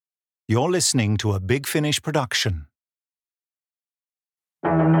You're listening to a Big Finish production.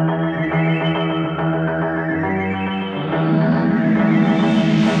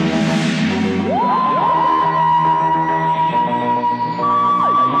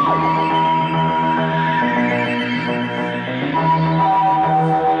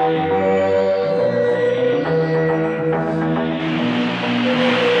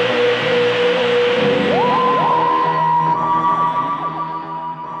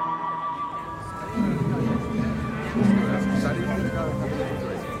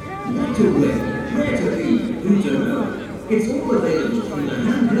 It's all available through the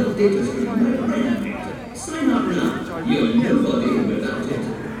handheld datastream. Sign up now. You're never in without it.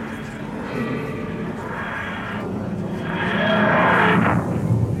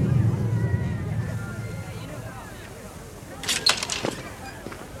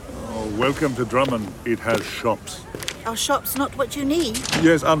 Oh, welcome to Drummond. It has shops. Are shops not what you need?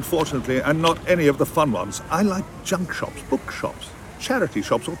 Yes, unfortunately, and not any of the fun ones. I like junk shops, book shops, charity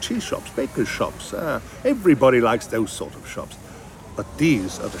shops or tea shops, baker's shops. Everybody likes those sort of shops. But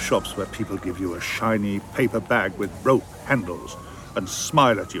these are the shops where people give you a shiny paper bag with rope handles and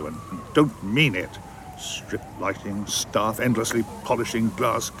smile at you and don't mean it. Strip lighting, staff endlessly polishing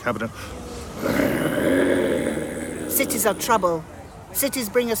glass cabinet. Cities are trouble. Cities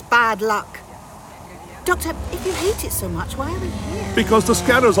bring us bad luck. Doctor, if you hate it so much, why are we here? Because the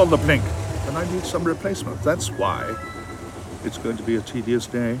scanner's on the blink and I need some replacement. That's why. It's going to be a tedious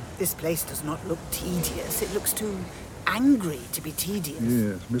day. This place does not look tedious. It looks too angry to be tedious.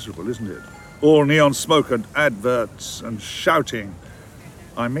 Yes, miserable, isn't it? All neon smoke and adverts and shouting.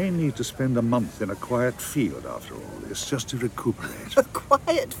 I may need to spend a month in a quiet field after all this, just to recuperate. A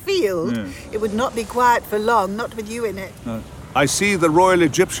quiet field? Yeah. It would not be quiet for long, not with you in it. I see the Royal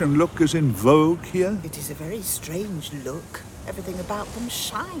Egyptian look is in vogue here. It is a very strange look. Everything about them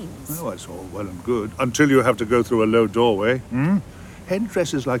shines. Oh, it's all well and good, until you have to go through a low doorway.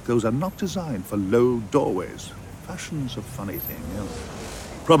 Headdresses like those are not designed for low doorways. Fashion's a funny thing, you know.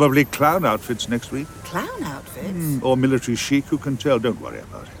 Probably clown outfits next week. Clown outfits? Or military chic, who can tell? Don't worry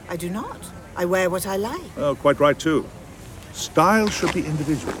about it. I do not. I wear what I like. Oh, quite right, too. Style should be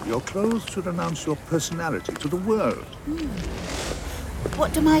individual. Your clothes should announce your personality to the world.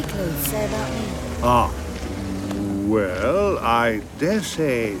 What do my clothes say about me? Well, I dare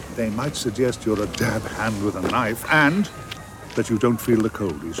say they might suggest you're a dab hand with a knife and that you don't feel the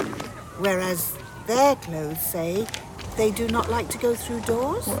cold easily. Whereas their clothes say they do not like to go through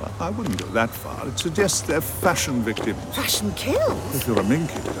doors? Well, I wouldn't go that far. It suggests they're fashion victims. Fashion kills? If you're a mink,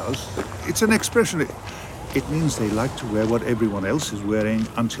 it does. It's an expression. It means they like to wear what everyone else is wearing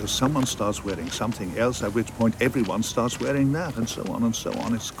until someone starts wearing something else, at which point everyone starts wearing that, and so on and so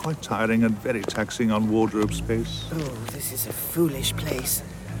on. It's quite tiring and very taxing on wardrobe space. Oh, this is a foolish place.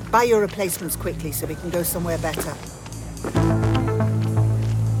 Buy your replacements quickly so we can go somewhere better.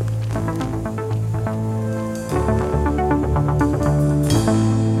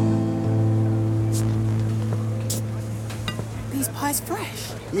 These pies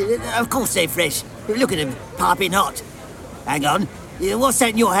fresh? Of course they're fresh. Look at them, piping hot. Hang on. What's that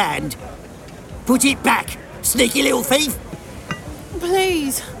in your hand? Put it back, sneaky little thief.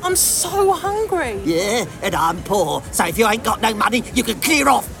 Please, I'm so hungry. Yeah, and I'm poor, so if you ain't got no money, you can clear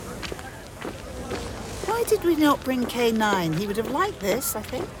off. Why did we not bring K9? He would have liked this, I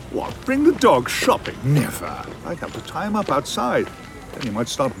think. What? Bring the dog shopping? Never. I'd have to tie him up outside. Then he might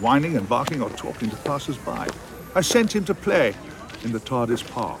start whining and barking or talking to passers-by. I sent him to play in the TARDIS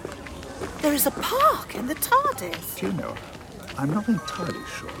park. There is a park in the TARDIS. Do you know, I'm not entirely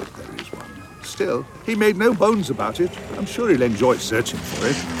sure if there is one. Still, he made no bones about it. I'm sure he'll enjoy searching for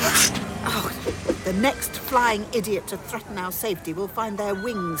it. Oh, the next flying idiot to threaten our safety will find their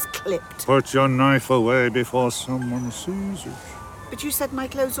wings clipped. Put your knife away before someone sees it. But you said my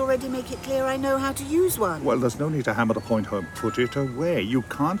clothes already make it clear I know how to use one. Well, there's no need to hammer the point home. Put it away. You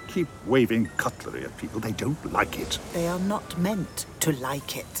can't keep waving cutlery at people. They don't like it. They are not meant to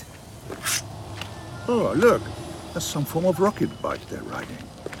like it. Oh, look. There's some form of rocket bike they're riding.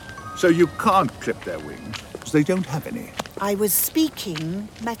 So you can't clip their wings, because they don't have any. I was speaking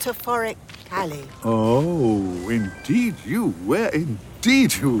metaphorically. Oh, indeed you were.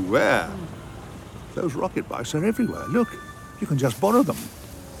 Indeed you were. Those rocket bikes are everywhere. Look, you can just borrow them.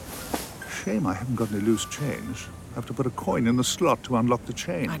 Shame I haven't got any loose change. I have to put a coin in the slot to unlock the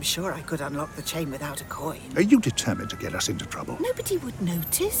chain. I'm sure I could unlock the chain without a coin. Are you determined to get us into trouble? Nobody would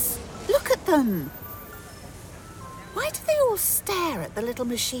notice. Look at them. Why do they all stare at the little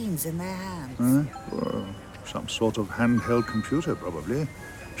machines in their hands? Well, some sort of handheld computer, probably.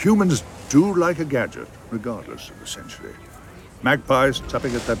 Humans do like a gadget, regardless of the century. Magpies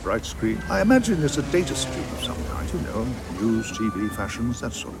tapping at that bright screen. I imagine it's a data stream of some kind, news, TV, fashions,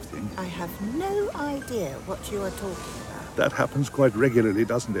 that sort of thing. I have no idea what you are talking about. That happens quite regularly,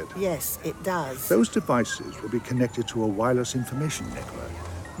 doesn't it? Yes, it does. Those devices will be connected to a wireless information network.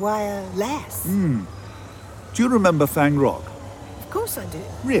 Wireless? Do you remember Fang Rock? Of course I do.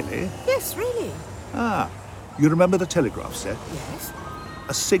 Really? Yes, really. Ah, you remember the telegraph set? Yes.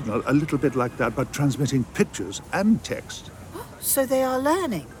 A signal a little bit like that, but transmitting pictures and text. So they are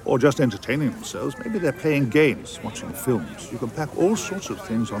learning. Or just entertaining themselves. Maybe they're playing games, watching films. You can pack all sorts of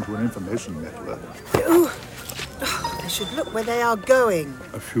things onto an information network. They should look where they are going.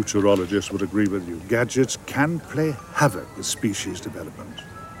 A futurologist would agree with you. Gadgets can play havoc with species development.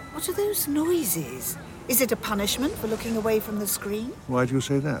 What are those noises? Is it a punishment for looking away from the screen? Why do you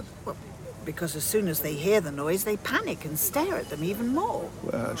say that? Well, because as soon as they hear the noise, they panic and stare at them even more.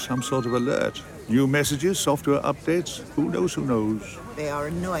 Well, some sort of alert. New messages, software updates. Who knows, who knows? They are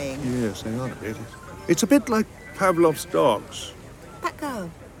annoying. Yes, they are a bit. It's a bit like Pavlov's dogs. That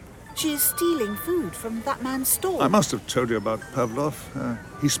girl, she is stealing food from that man's stall. I must have told you about Pavlov.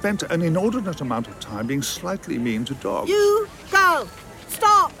 He spent an inordinate amount of time being slightly mean to dogs. You, girl,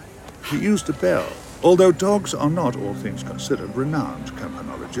 stop! He used a bell. Although dogs are not, all things considered, renowned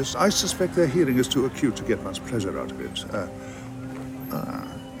campanologists, I suspect their hearing is too acute to get much pleasure out of it.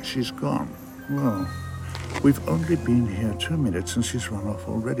 She's gone. Well, we've only been here 2 minutes and she's run off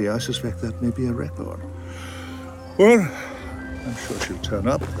already. I suspect that may be a record. Well, I'm sure she'll turn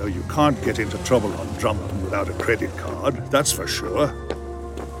up, though you can't get into trouble on Drummond without a credit card, that's for sure.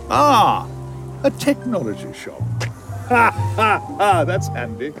 Ah, a technology shop. Ha, ha, ha, that's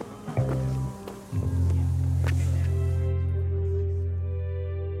handy.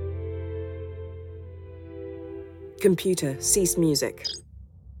 Computer, cease music.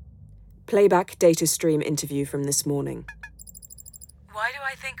 Playback data stream interview from this morning. Why do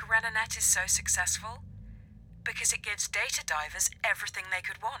I think Rania is so successful? Because it gives data divers everything they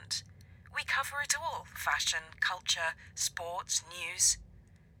could want. We cover it all: fashion, culture, sports, news.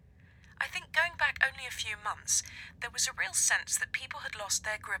 I think going back only a few months, there was a real sense that people had lost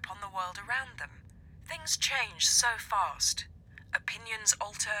their grip on the world around them. Things change so fast. Opinions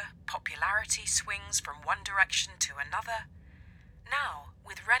alter, popularity swings from one direction to another. Now,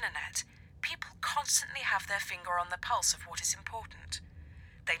 with Rania, people constantly have their finger on the pulse of what is important.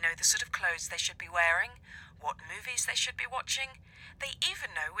 They know the sort of clothes they should be wearing, what movies they should be watching. They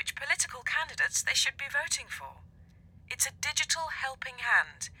even know which political candidates they should be voting for. It's a digital helping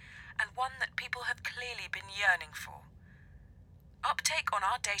hand, and one that people have clearly been yearning for. Uptake on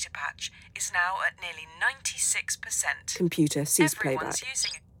our data patch is now at nearly 96%. Computer, cease Everyone's playback.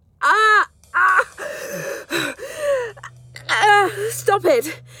 using it. Stop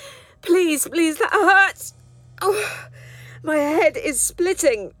it. Please, that hurts. Oh, my head is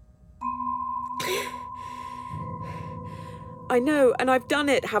splitting. I know, and I've done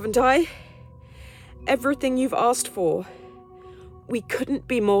it, haven't I? Everything you've asked for. We couldn't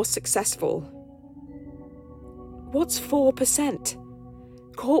be more successful. What's 4%?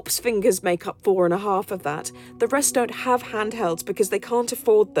 Corpse fingers make up 4.5 of that. The rest don't have handhelds because they can't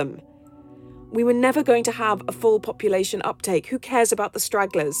afford them. We were never going to have a full population uptake. Who cares about the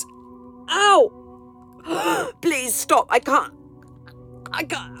stragglers? Ow! Please stop. I can't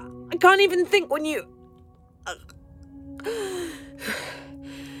even think when you...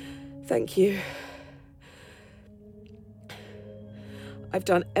 Thank you. I've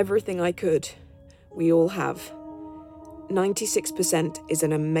done everything I could. We all have. 96% is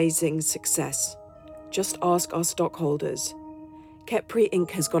an amazing success. Just ask our stockholders. Kepri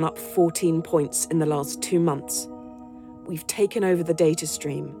Inc. has gone up 14 points in the last 2 months. We've taken over the data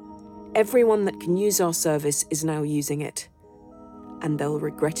stream. Everyone that can use our service is now using it. And they'll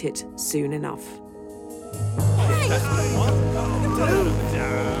regret it soon enough.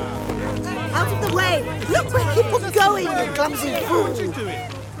 Out of the way! Look where people going, you clumsy fool!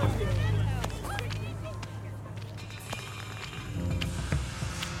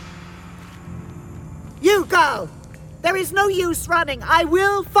 You girl! There is no use running. I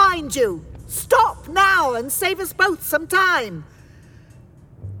will find you. Stop now and save us both some time.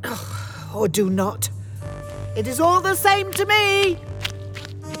 Or do not. It is all the same to me.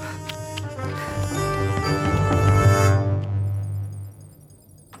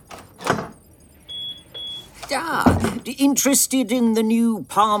 Interested in the new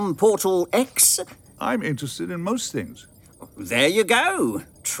Palm Portal X? I'm interested in most things. There you go.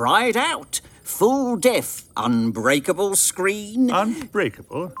 Try it out. Full def, unbreakable screen.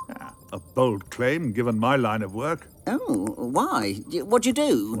 Unbreakable? Ah, a bold claim, given my line of work. Oh, why? What'd you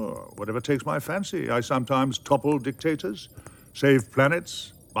do? Oh, whatever takes my fancy. I sometimes topple dictators. Save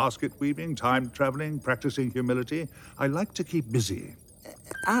planets, basket weaving, time traveling, practicing humility. I like to keep busy.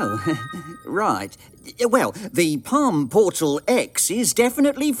 Oh, right. Well, the Palm Portal X is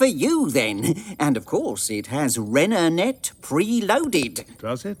definitely for you then. And of course, it has RennerNet preloaded.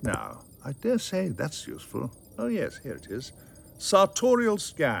 Does it now? I dare say that's useful. Oh yes, here it is. Sartorial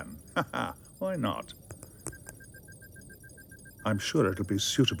scan. Why not? I'm sure it'll be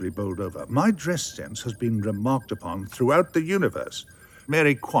suitably bowled over. My dress sense has been remarked upon throughout the universe.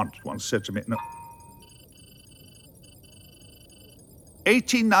 Mary Quant once said to me, no,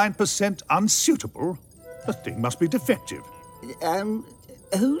 89% unsuitable? The thing must be defective.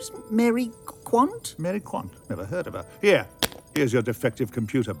 Who's Mary Quant? Mary Quant, never heard of her. Here's your defective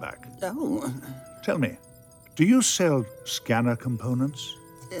computer back. Oh. Tell me, do you sell scanner components?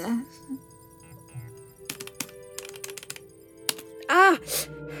 Ah!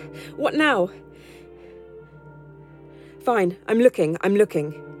 What now? Fine, I'm looking.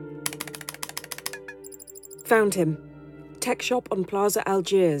 Found him. Tech shop on Plaza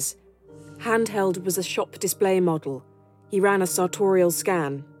Algiers. Handheld was a shop display model. He ran a sartorial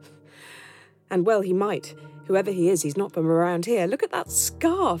scan. And well, he might. Whoever he is, he's not from around here. Look at that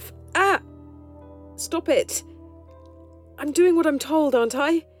scarf. Ah! Stop it. I'm doing what I'm told, aren't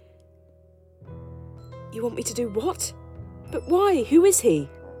I? You want me to do what? But why? Who is he?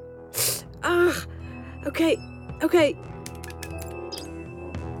 Ah! Okay.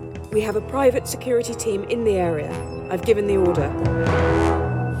 We have a private security team in the area. I've given the order.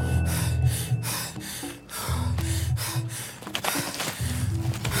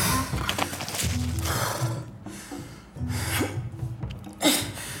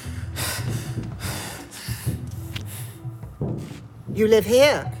 You live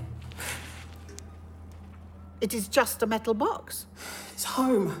here? It is just a metal box. It's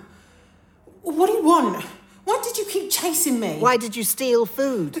home. What do you want? Why did you keep chasing me? Why did you steal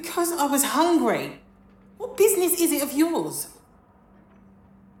food? Because I was hungry. What business is it of yours?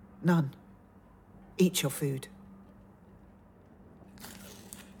 None. Eat your food.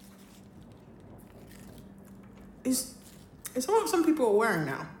 Is that what some people are wearing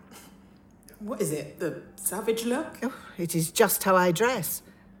now? What is it? The savage look? Oh, it is just how I dress.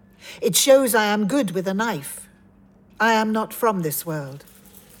 It shows I am good with a knife. I am not from this world.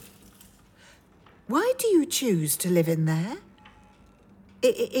 Why do you choose to live in there?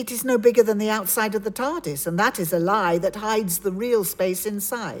 It is no bigger than the outside of the TARDIS, and that is a lie that hides the real space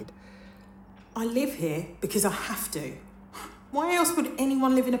inside. I live here because I have to. Why else would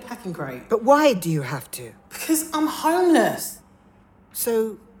anyone live in a packing crate? But why do you have to? Because I'm homeless.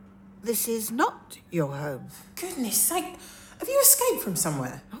 So, this is not your home? Goodness sake, have you escaped from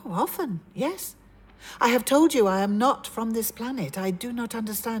somewhere? Oh, often, yes. I have told you I am not from this planet. I do not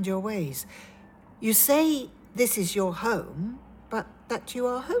understand your ways. You say this is your home, but that you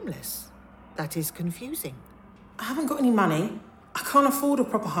are homeless. That is confusing. I haven't got any money. I can't afford a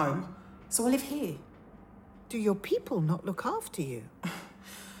proper home, so I live here. Do your people not look after you?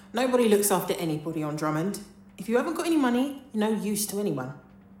 Nobody looks after anybody on Drummond. If you haven't got any money, you're no use to anyone.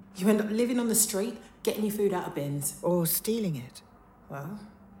 You end up living on the street, getting your food out of bins. Or stealing it. Well,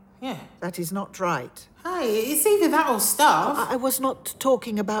 yeah. That is not right. Hey, it's either that or starve. I was not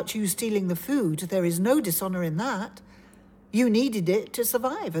talking about you stealing the food. There is no dishonour in that. You needed it to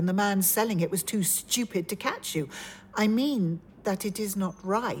survive, and the man selling it was too stupid to catch you. I mean that it is not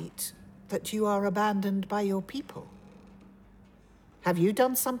right that you are abandoned by your people. Have you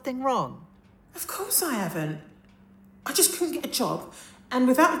done something wrong? Of course I haven't. I just couldn't get a job, and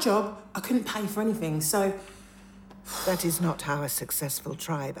without a job, I couldn't pay for anything, so... That is not how a successful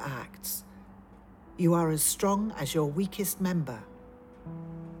tribe acts. You are as strong as your weakest member.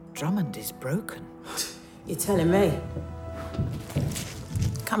 Drummond is broken. You're telling me.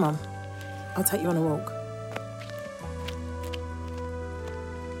 Come on, I'll take you on a walk.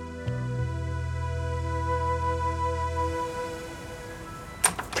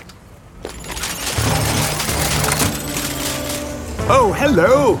 Oh,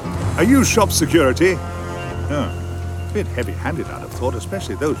 hello! Are you shop security? Oh, a bit heavy-handed, I'd have thought,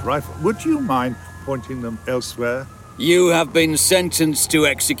 especially those rifles. Would you mind pointing them elsewhere? You have been sentenced to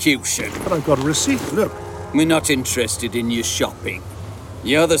execution. But I've got a receipt, look. We're not interested in your shopping.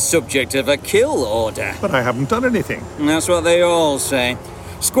 You're the subject of a kill order. But I haven't done anything. That's what they all say.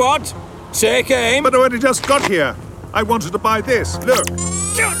 Squad, take aim. But I only just got here. I wanted to buy this, look.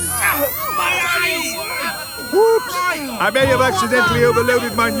 Whoops! I may have accidentally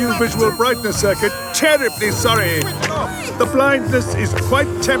overloaded my new visual brightness circuit. Terribly sorry. The blindness is quite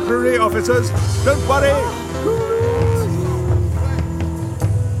temporary, officers. Don't worry.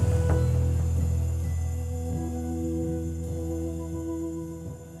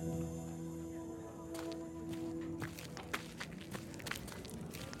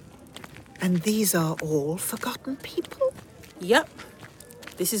 And these are all forgotten people? Yep.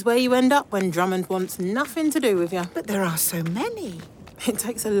 This is where you end up when Drummond wants nothing to do with you. But there are so many. It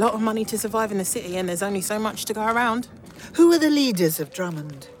takes a lot of money to survive in the city, and there's only so much to go around. Who are the leaders of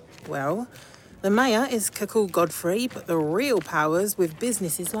Drummond? Well, the mayor is called Godfrey, but the real power's with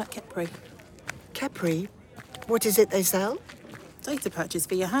businesses like Kepri. Kepri? What is it they sell? Data purchase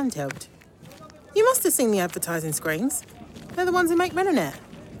via handheld. You must have seen the advertising screens. They're the ones who make Renanet.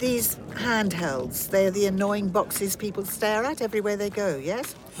 These handhelds, they're the annoying boxes people stare at everywhere they go,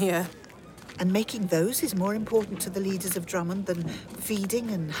 yes? Yeah. And making those is more important to the leaders of Drummond than feeding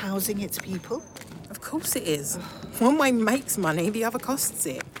and housing its people? Of course it is. One way makes money, the other costs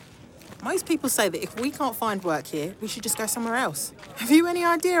it. Most people say that if we can't find work here, we should just go somewhere else. Have you any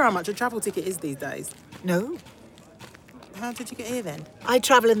idea how much a travel ticket is these days? No. How did you get here then? I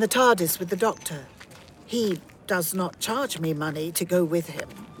travel in the TARDIS with the Doctor. He does not charge me money to go with him.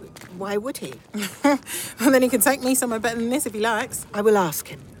 Why would he? Well, then he can take me somewhere better than this if he likes. I will ask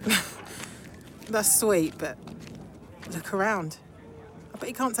him. That's sweet, but look around. I bet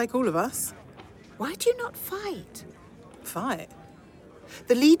he can't take all of us. Why do you not fight? Fight?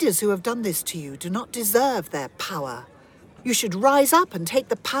 The leaders who have done this to you do not deserve their power. You should rise up and take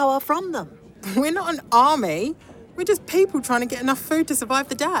the power from them. We're not an army. We're just people trying to get enough food to survive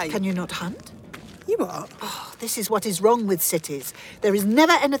the day. Can you not hunt? You are? Oh, this is what is wrong with cities. There is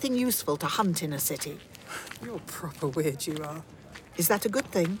never anything useful to hunt in a city. You're proper weird, you are. Is that a good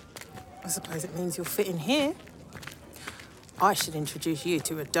thing? I suppose it means you'll fit in here. I should introduce you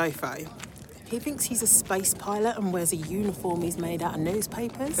to Adolfo. He thinks he's a space pilot and wears a uniform he's made out of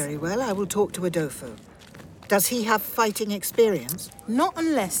newspapers. Very well, I will talk to Adolfo. Does he have fighting experience? Not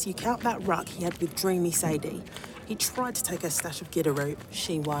unless you count that ruck he had with Dreamy Sadie. He tried to take her stash of Gidda root.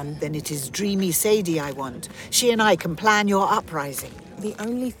 She won. Then it is Dreamy Sadie I want. She and I can plan your uprising. The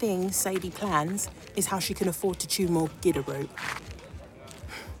only thing Sadie plans is how she can afford to chew more Gidda root.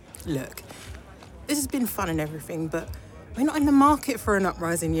 Look, this has been fun and everything, but we're not in the market for an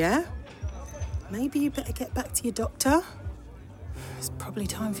uprising, yeah? Maybe you better get back to your doctor. It's probably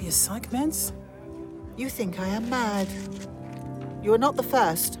time for your psych meds. You think I am mad. You are not the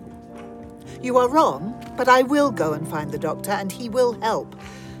first. You are wrong, but I will go and find the doctor, and he will help.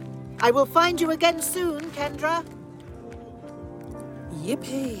 I will find you again soon, Kendra.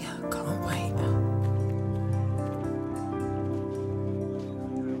 Yippee, can't wait.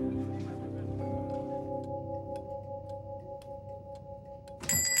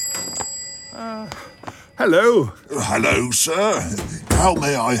 Hello. Hello, sir. How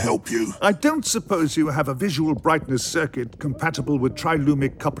may I help you? I don't suppose you have a visual brightness circuit compatible with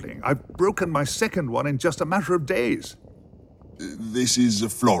trilumic coupling. I've broken my second one in just a matter of days. This is a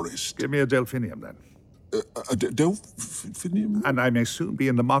florist. Give me a delphinium, then. A delphinium? And I may soon be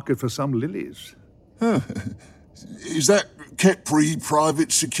in the market for some lilies. Is that Kepri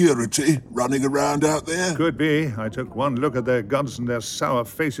private security running around out there? Could be. I took one look at their guns and their sour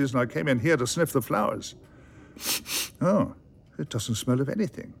faces, and I came in here to sniff the flowers. Oh, it doesn't smell of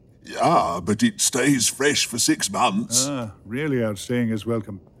anything. Yeah, but it stays fresh for 6 months. Really outstaying is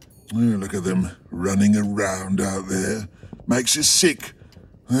welcome. Oh, look at them running around out there. Makes you sick.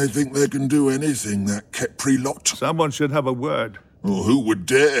 They think they can do anything, that Kepri lot. Someone should have a word. Oh, who would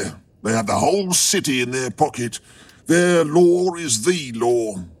dare? They have the whole city in their pocket. Their law is the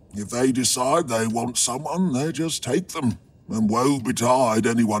law. If they decide they want someone, they just take them. And woe betide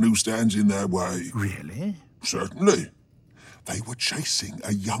anyone who stands in their way. Really? Certainly. They were chasing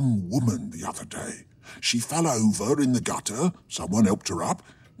a young woman the other day. She fell over in the gutter. Someone helped her up.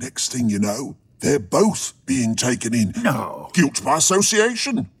 Next thing you know, they're both being taken in. No. Guilt by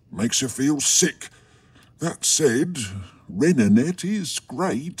association. Makes you feel sick. That said, Renanet is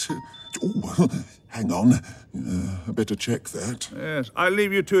great. Oh, hang on. I better check that. Yes, I'll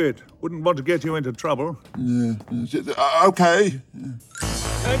leave you to it. Wouldn't want to get you into trouble. Okay.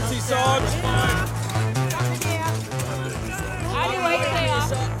 Empty, Sarge.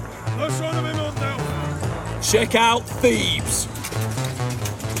 Let's run him in on now. Check out Thebes.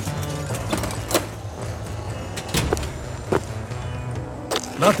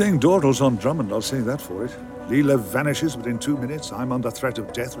 Nothing dawdles on Drummond, I'll say that for it. Leela vanishes within 2 minutes. I'm under threat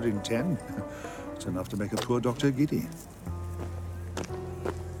of death within 10. It's enough to make a poor doctor giddy.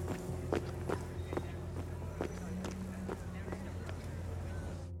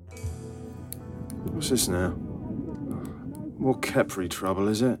 What's this now? More Kepri trouble,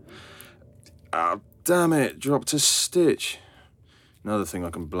 is it? Oh, damn it, dropped a stitch. Another thing I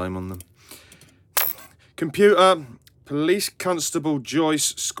can blame on them. Computer, Police Constable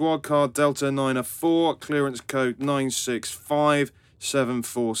Joyce, squad car Delta 904, clearance code 965,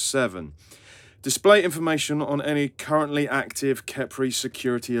 747. Display information on any currently active Kepri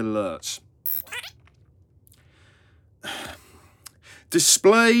security alerts.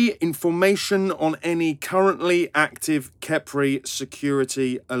 Display information on any currently active Kepri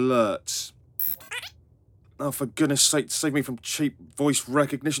security alerts. Oh, for goodness sake, save me from cheap voice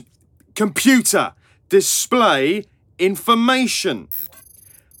recognition. Computer, display information.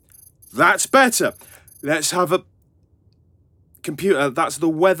 That's better. Let's have a... Computer, that's the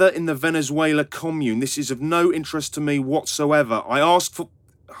weather in the Venezuela commune. This is of no interest to me whatsoever. I asked for...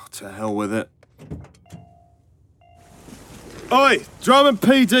 Oh, to hell with it. Oi, Drummond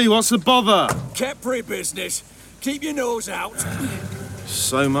PD, what's the bother? Kepri business. Keep your nose out.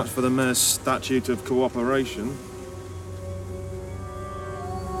 So much for the mayor's statute of cooperation.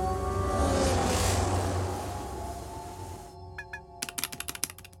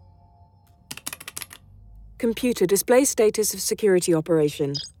 Computer, display status of security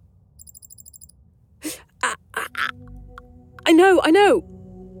operation. I know.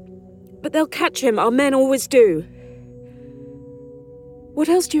 But they'll catch him, our men always do. What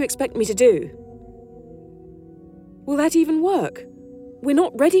else do you expect me to do? Will that even work? We're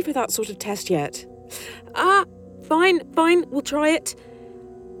not ready for that sort of test yet. Fine, we'll try it.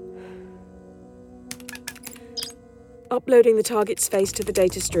 Uploading the target's face to the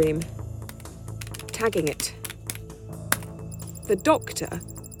data stream. Tagging it. The Doctor?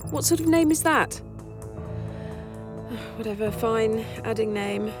 What sort of name is that? Whatever, fine. Adding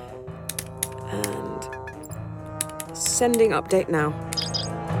name. And... sending update now.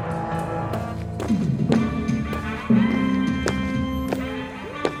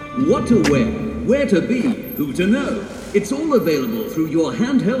 What to wear, where to be, who to know. It's all available through your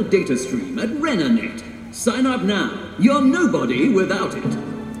handheld data stream at RenaNet. Sign up now. You're nobody without it.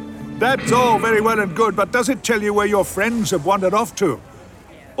 That's all very well and good, but does it tell you where your friends have wandered off to?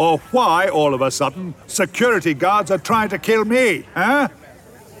 Or why, all of a sudden, security guards are trying to kill me, huh?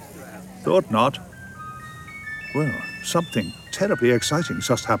 Thought not. Well, something terribly exciting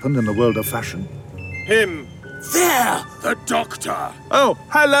just happened in the world of fashion. Him. There! The Doctor! Oh,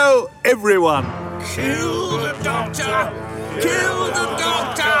 hello, everyone. Kill the Doctor! Kill the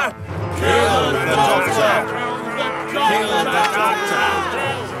Doctor! Kill the Doctor! Kill the Doctor!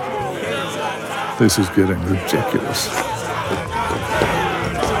 This is getting ridiculous.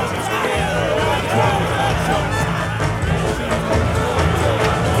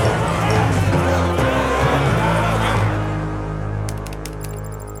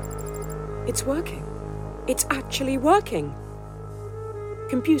 It's working. It's actually working.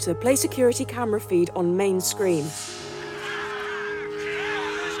 Computer, play security camera feed on main screen.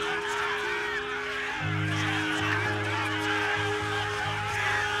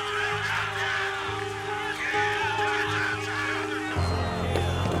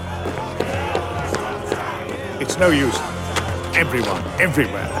 It's no use. Everyone,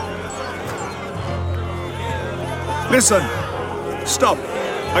 everywhere. Listen! Stop!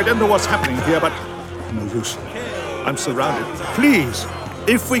 I don't know what's happening here, but... no use. I'm surrounded. Please,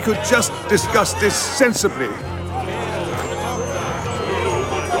 if we could just discuss this sensibly.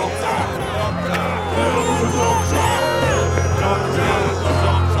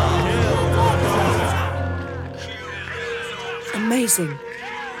 Amazing.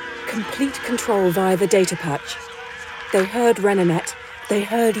 Complete control via the data patch. They heard RenaNet, they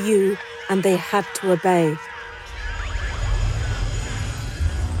heard you, and they had to obey.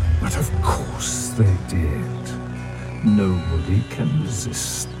 But of course they did. Nobody can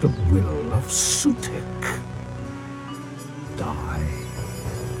resist the will of Sutek. Die,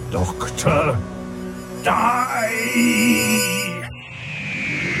 Doctor, die!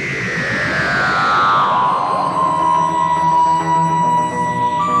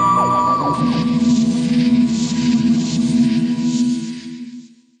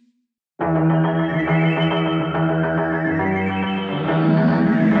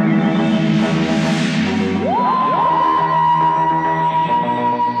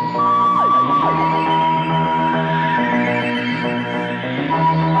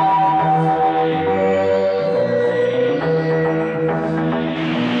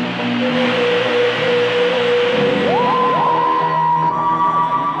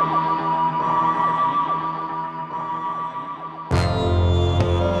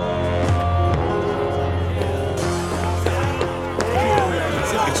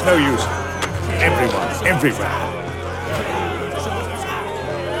 No use. Everyone, everywhere.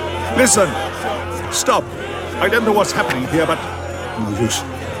 Listen! Stop! I don't know what's happening here, but... no use.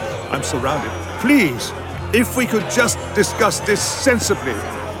 I'm surrounded. Please, if we could just discuss this sensibly. Kill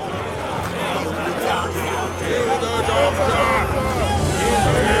the Doctor!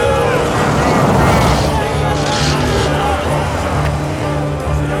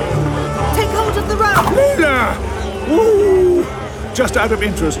 just out of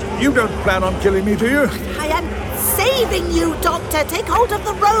interest, you don't plan on killing me, do you? I am saving you, Doctor. Take hold of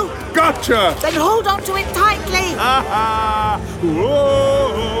the rope. Gotcha! Then hold on to it tightly.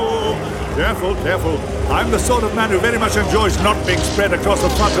 Whoa! Careful, careful. I'm the sort of man who very much enjoys not being spread across the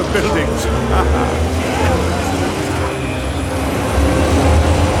front of buildings.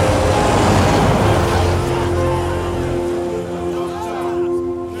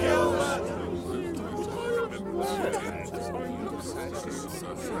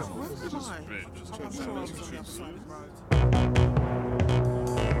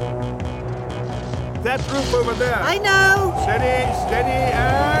 That roof over there. I know. Steady, steady,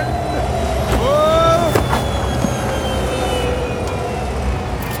 and... Whoa!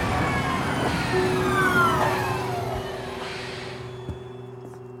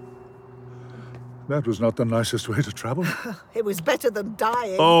 That was not the nicest way to travel. It was better than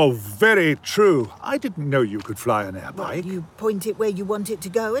dying. Oh, very true. I didn't know you could fly an air bike. You point it where you want it to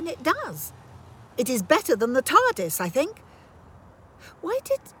go, and it does. It is better than the TARDIS, I think. Why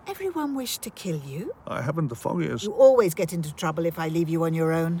did everyone wish to kill you? I haven't the foggiest. You always get into trouble if I leave you on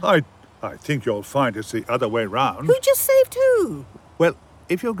your own. I think you'll find it's the other way round. Who just saved who? Well,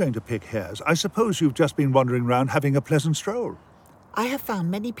 if you're going to pick hairs, I suppose you've just been wandering around having a pleasant stroll. I have found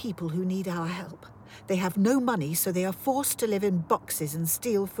many people who need our help. They have no money, so they are forced to live in boxes and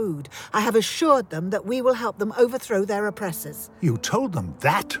steal food. I have assured them that we will help them overthrow their oppressors. You told them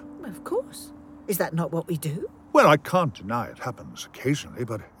that? Of course. Is that not what we do? Well, I can't deny it happens occasionally,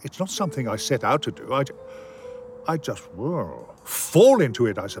 but it's not something I set out to do. I just, fall into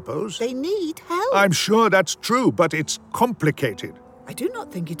it, I suppose. They need help. I'm sure that's true, but it's complicated. I do not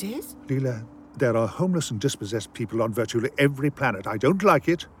think it is. Leela, there are homeless and dispossessed people on virtually every planet. I don't like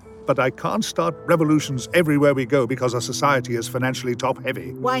it, but I can't start revolutions everywhere we go because our society is financially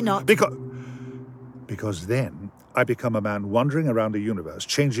top-heavy. Why not? Because then I become a man wandering around the universe,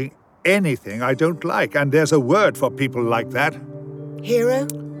 changing anything I don't like, and there's a word for people like that. Hero?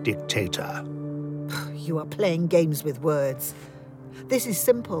 Dictator. You are playing games with words. This is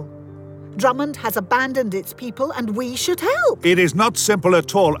simple. Drummond has abandoned its people, and we should help. It is not simple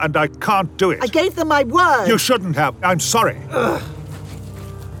at all, and I can't do it. I gave them my word. You shouldn't have. I'm sorry. Ugh.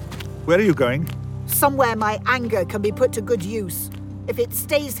 Where are you going? Somewhere my anger can be put to good use. If it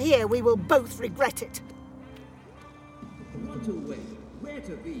stays here, we will both regret it. What to wear, where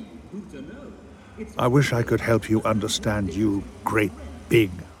to be, who to know. I wish I could help you understand, you great,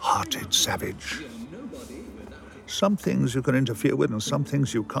 big-hearted savage. Some things you can interfere with and some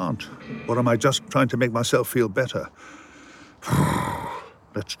things you can't. Or am I just trying to make myself feel better?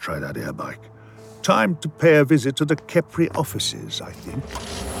 Let's try that air bike. Time to pay a visit to the Kepri offices, I think.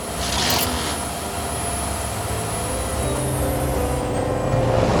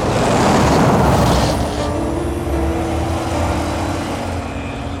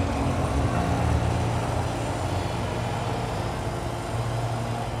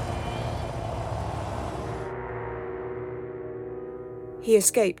 He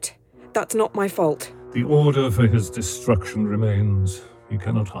escaped. That's not my fault. The order for his destruction remains. He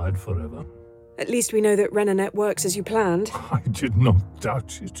cannot hide forever. At least we know that Renanet works as you planned. I did not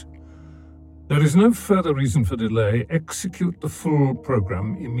doubt it. There is no further reason for delay. Execute the full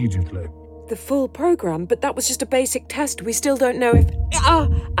program immediately. The full program? But that was just a basic test. We still don't know if...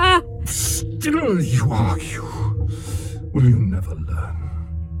 Still you argue. Will you never learn?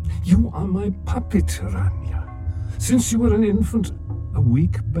 You are my puppet, Rania. Since you were an infant, a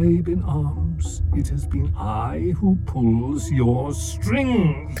weak babe in arms, it has been I who pulls your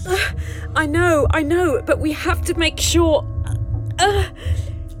strings. I know, but we have to make sure...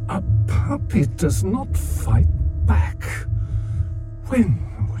 A puppet does not fight back. When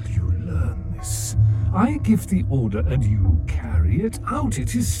will you learn this? I give the order and you carry it out.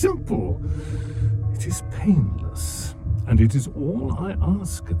 It is simple. It is painless. And it is all I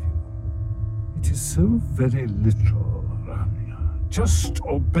ask of you. It is so very little, Rania. Just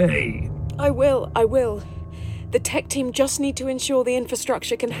obey. I will. The tech team just need to ensure the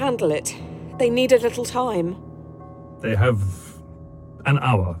infrastructure can handle it. They need a little time. They have an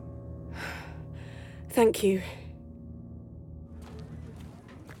hour. Thank you.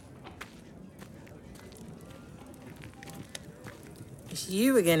 It's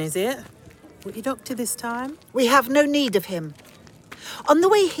you again, is it? What, your doctor this time? We have no need of him. On the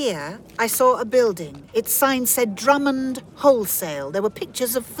way here, I saw a building. Its sign said Drummond Wholesale. There were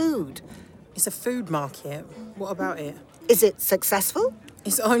pictures of food. It's a food market. What about it? Is it successful?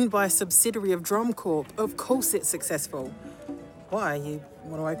 It's owned by a subsidiary of Drum Corp. Of course it's successful. Why, you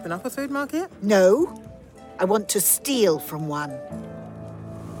want to open up a food market? No. I want to steal from one.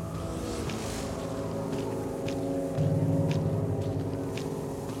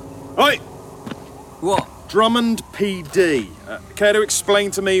 Oi! What? Drummond PD. Care to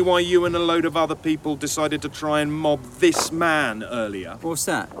explain to me why you and a load of other people decided to try and mob this man earlier? What's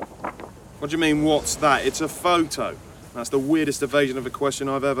that? What do you mean, what's that? It's a photo. That's the weirdest evasion of a question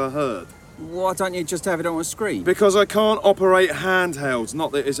I've ever heard. Why don't you just have it on a screen? Because I can't operate handhelds,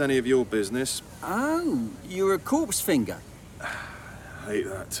 not that it's any of your business. Oh, you're a corpse finger. I hate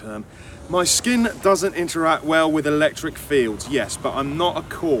that term. My skin doesn't interact well with electric fields, yes, but I'm not a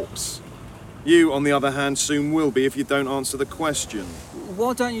corpse. You, on the other hand, soon will be if you don't answer the question.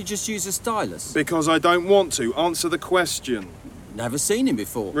 Why don't you just use a stylus? Because I don't want to. Answer the question. Never seen him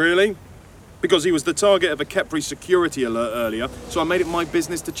before. Really? Because he was the target of a Kepri security alert earlier, so I made it my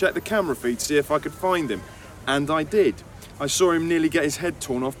business to check the camera feed to see if I could find him. And I did. I saw him nearly get his head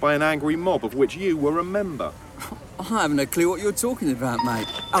torn off by an angry mob, of which you were a member. I haven't a clue what you're talking about, mate.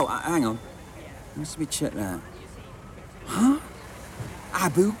 Oh, hang on. Let me check that. Huh?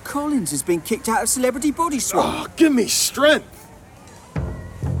 Abu Collins has been kicked out of Celebrity Body Swap. Oh, give me strength!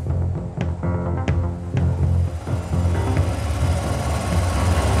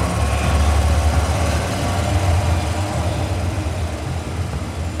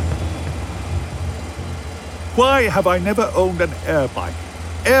 Why have I never owned an air bike?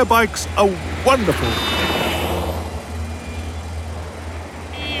 Air bikes are wonderful.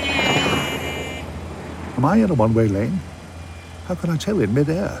 Am I in a one-way lane? How can I tell in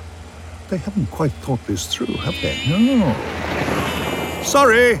mid-air? They haven't quite thought this through, have they? No.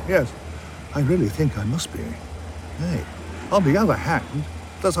 Sorry, yes. I really think I must be. Hey, on the other hand,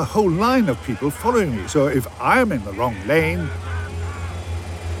 there's a whole line of people following me, so if I'm in the wrong lane,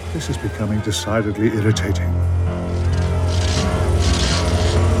 this is becoming decidedly irritating.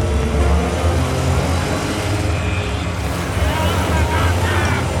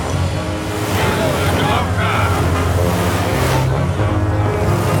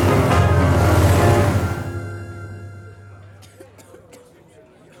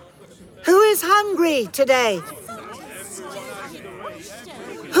 Who is hungry today?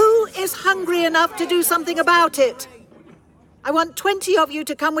 Who is hungry enough to do something about it? I want 20 of you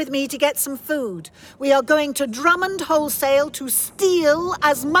to come with me to get some food. We are going to Drummond Wholesale to steal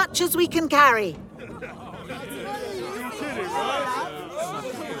as much as we can carry.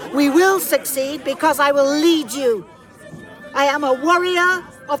 We will succeed because I will lead you. I am a warrior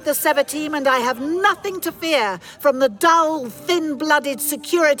of the Sever team and I have nothing to fear from the dull, thin-blooded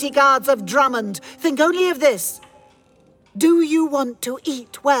security guards of Drummond. Think only of this. Do you want to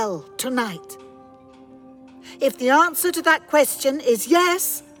eat well tonight? If the answer to that question is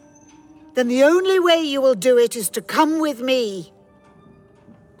yes, then the only way you will do it is to come with me.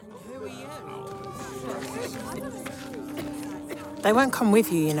 They won't come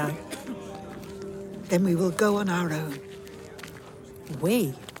with you, you know. Then we will go on our own.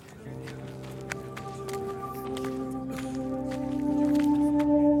 We?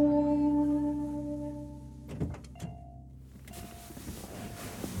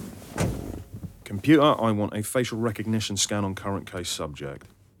 Computer, I want a facial recognition scan on current case subject.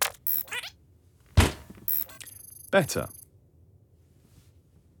 Better.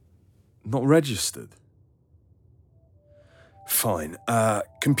 Not registered. Fine.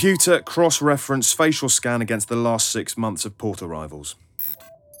 Computer, cross-reference facial scan against the last 6 months of port arrivals.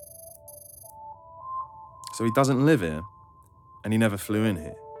 So he doesn't live here, and he never flew in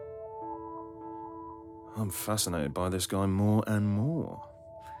here. I'm fascinated by this guy more and more.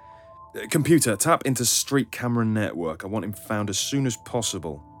 Computer, tap into street camera network. I want him found as soon as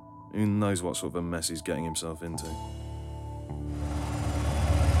possible. Who knows what sort of a mess he's getting himself into.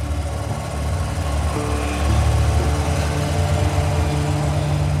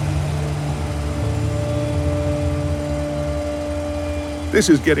 This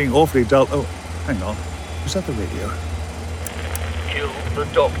is getting awfully dull. Oh, hang on. Is that the radio? Kill the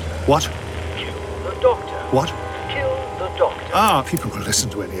doctor. What? Kill the doctor. What? Kill the doctor. Ah, people will listen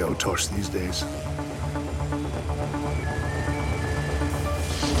to any old tosh these days.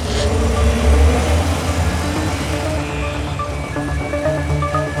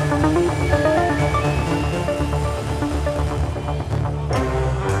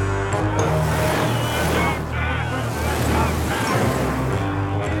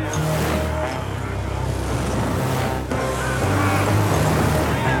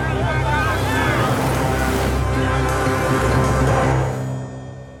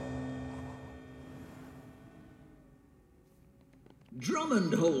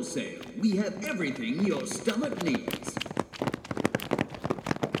 Drummond Wholesale. We have everything your stomach needs.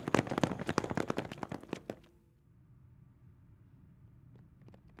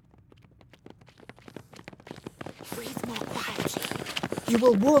 Breathe more quietly. You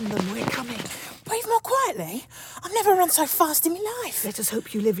will warn them we're coming. Breathe more quietly. I've never run so fast in my life. Let us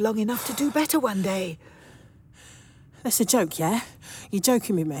hope you live long enough to do better one day. That's a joke, yeah? You're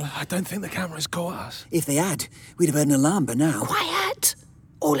joking with me? I don't think the camera's caught us. If they had, we'd have heard an alarm by now. Quiet!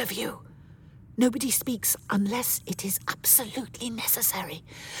 All of you. Nobody speaks unless it is absolutely necessary.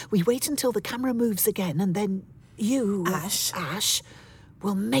 We wait until the camera moves again, and then you, Ash,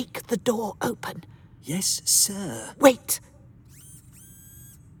 will make the door open. Yes, sir. Wait.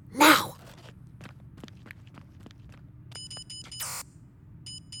 Now.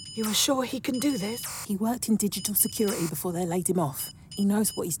 You are sure he can do this? He worked in digital security before they laid him off. He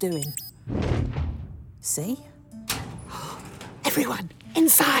knows what he's doing. See? Everyone,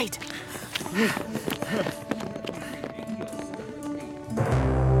 inside!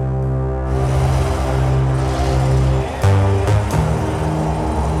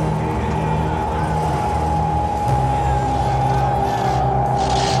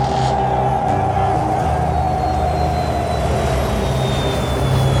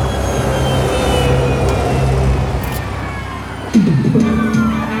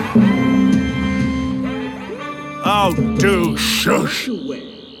 Oh, do shush!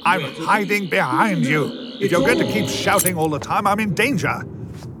 I'm hiding behind you. If you're going to keep shouting all the time, I'm in danger.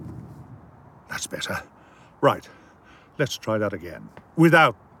 That's better. Right. Let's try that again.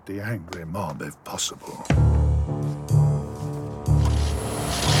 Without the angry mob, if possible.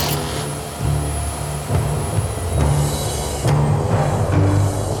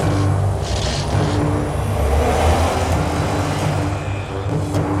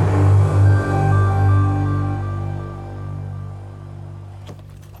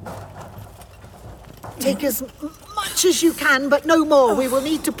 Take as much as you can, but no more. We will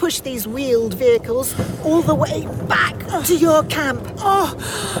need to push these wheeled vehicles all the way back to your camp. Oh,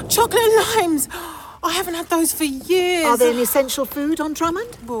 chocolate and limes. I haven't had those for years. Are they an essential food on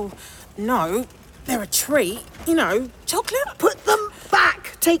Drummond? Well, no. They're a treat. You know, chocolate. Put them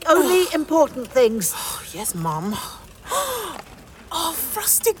back. Take only important things. Oh, yes, Mum. Oh,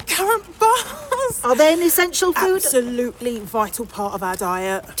 frosted currant bars. Are they an essential food? Absolutely vital part of our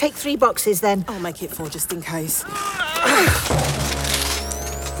diet. Take 3 boxes then. I'll make it 4 just in case.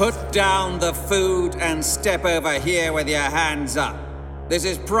 Put down the food and step over here with your hands up. This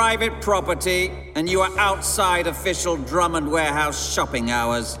is private property, and you are outside official Drummond warehouse shopping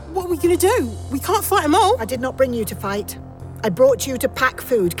hours. What are we going to do? We can't fight them all. I did not bring you to fight. I brought you to pack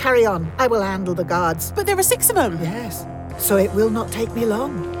food. Carry on. I will handle the guards. But there are 6 of them. Yes. So it will not take me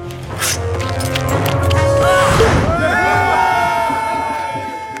long.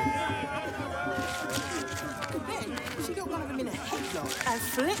 She got one of them in a headlock and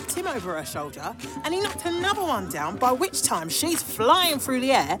flipped him over her shoulder, and he knocked another one down, by which time she's flying through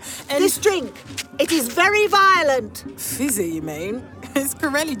the air and... This drink, it is very violent. Fizzy, you mean? It's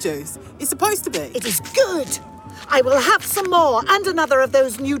Corelli juice. It's supposed to be. It is good. I will have some more and another of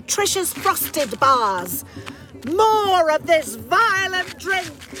those nutritious frosted bars. More of this violent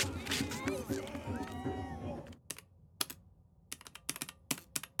drink!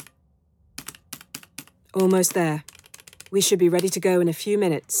 Almost there. We should be ready to go in a few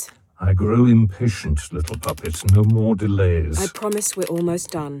minutes. I grow impatient, little puppet. No more delays. I promise we're almost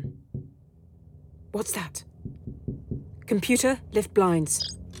done. What's that? Computer, lift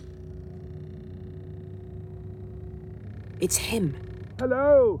blinds. It's him.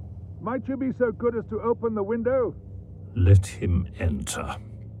 Hello? Might you be so good as to open the window? Let him enter.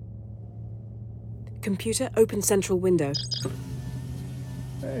 Computer, open central window.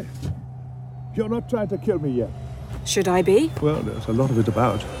 Hey, you're not trying to kill me yet. Should I be? Well, there's a lot of it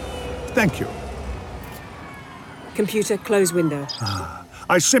about. Thank you. Computer, close window.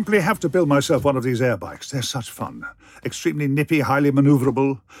 I simply have to build myself one of these air bikes. They're such fun. Extremely nippy, highly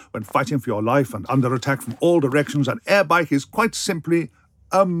maneuverable. When fighting for your life and under attack from all directions, an air bike is quite simply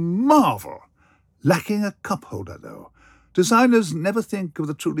a marvel. Lacking a cup holder, though. Designers never think of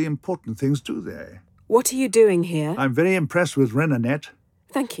the truly important things, do they? What are you doing here? I'm very impressed with Renanet.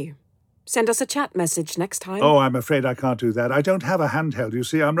 Thank you. Send us a chat message next time. Oh, I'm afraid I can't do that. I don't have a handheld, you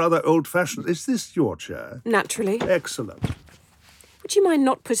see. I'm rather old-fashioned. Is this your chair? Naturally. Excellent. Would you mind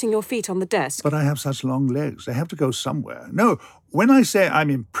not putting your feet on the desk? But I have such long legs. They have to go somewhere. No, when I say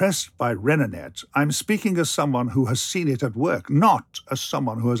I'm impressed by Renanet, I'm speaking as someone who has seen it at work, not as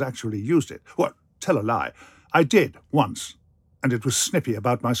someone who has actually used it. Well, tell a lie. I did, once. And it was snippy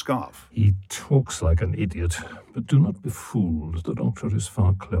about my scarf. He talks like an idiot, but do not be fooled. The Doctor is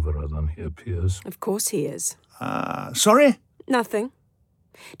far cleverer than he appears. Of course he is. Sorry? Nothing.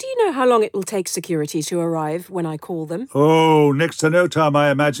 Do you know how long it will take security to arrive when I call them? Oh, next to no time, I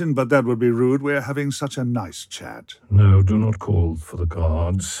imagine, but that would be rude. We're having such a nice chat. No, do not call for the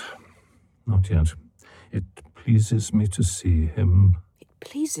guards. Not yet. It pleases me to see him. It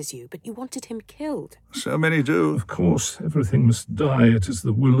pleases you, but you wanted him killed. So many do. Of course, everything must die. It is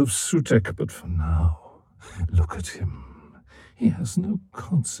the will of Sutek, but for now, look at him. He has no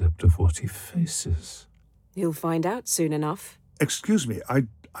concept of what he faces. You'll find out soon enough. Excuse me, I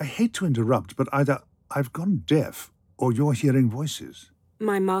hate to interrupt, but either I've gone deaf or you're hearing voices.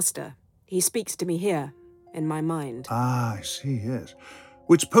 My master. He speaks to me here, in my mind. Ah, I see, yes.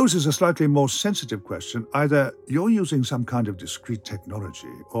 Which poses a slightly more sensitive question. Either you're using some kind of discrete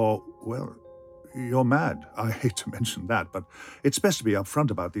technology, or, well, you're mad. I hate to mention that, but it's best to be upfront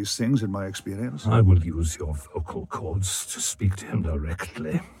about these things in my experience. I will use your vocal cords to speak to him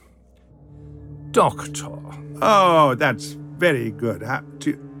directly. Doctor. Oh, that's very good. I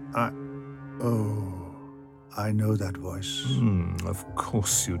know that voice. Of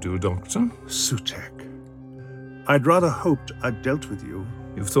course you do, Doctor. Sutek. I'd rather hoped I'd dealt with you.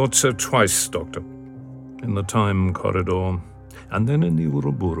 You've thought so twice, Doctor. In the time corridor, and then in the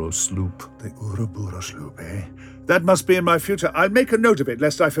Ouroboros sloop. The Ouroboros sloop, eh? That must be in my future. I'll make a note of it,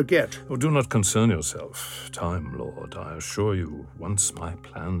 lest I forget. Oh, do not concern yourself, Time Lord. I assure you, once my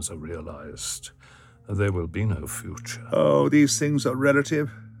plans are realized, there will be no future. Oh, these things are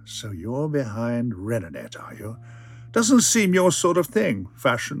relative. So you're behind Renanet, are you? Doesn't seem your sort of thing,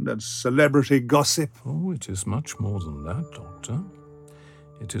 fashion and celebrity gossip. Oh, it is much more than that, Doctor.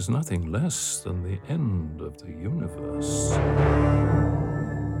 It is nothing less than the end of the universe.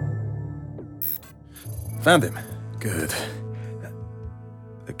 Found him. Good.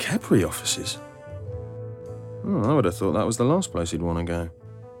 The Capri offices? Oh, I would have thought that was the last place he'd want to go.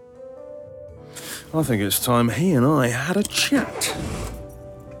 I think it's time he and I had a chat.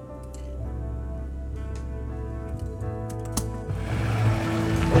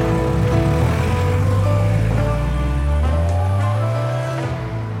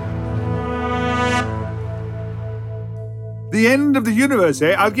 The end of the universe,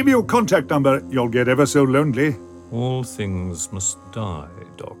 eh? I'll give you a contact number. You'll get ever so lonely. All things must die,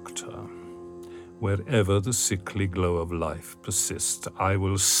 Doctor. Wherever the sickly glow of life persists, I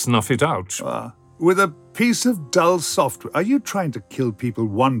will snuff it out. With a piece of dull software. Are you trying to kill people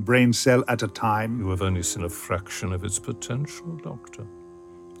one brain cell at a time? You have only seen a fraction of its potential, Doctor.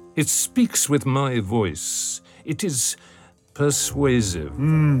 It speaks with my voice. It is persuasive.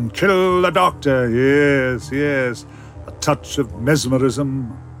 Kill the doctor. Yes, yes. A touch of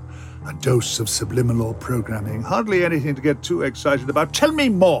mesmerism. A dose of subliminal programming. Hardly anything to get too excited about. Tell me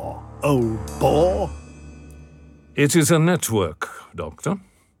more, old bore. It is a network, Doctor.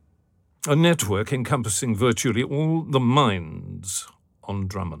 A network encompassing virtually all the minds on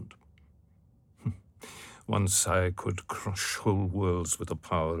Drummond. Once I could crush whole worlds with the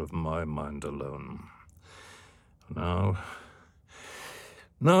power of my mind alone. Now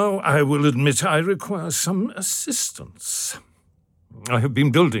I will admit I require some assistance. I have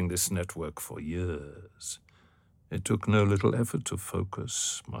been building this network for years. It took no little effort to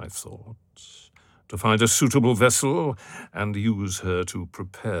focus my thoughts, to find a suitable vessel and use her to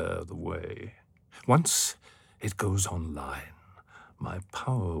prepare the way. Once it goes online, my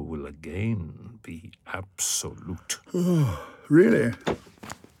power will again be absolute. Oh, really?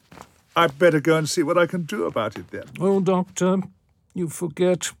 I'd better go and see what I can do about it then. Oh, Doctor, you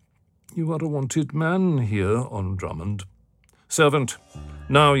forget you are a wanted man here on Drummond. Servant,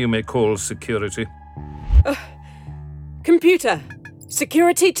 now you may call security. Computer,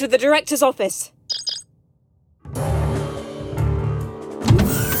 security to the director's office.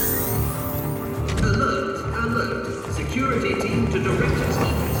 Alert. Security team to director's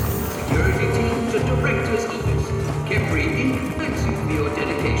office. Security team to director's office. Kepri Inc. thanks you for your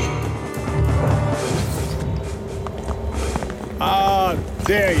dedication. Ah,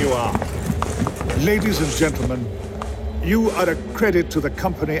 there you are. Ladies and gentlemen, you are a credit to the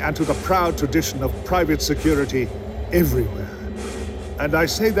company and to the proud tradition of private security everywhere. And I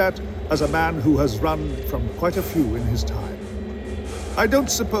say that as a man who has run from quite a few in his time. I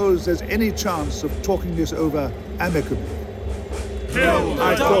don't suppose there's any chance of talking this over amicably. Kill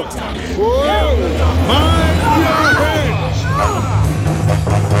the doctor! Whoa! Mind your head!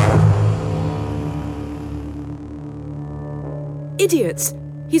 Idiots!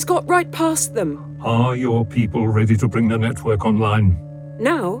 He's got right past them. Are your people ready to bring the network online?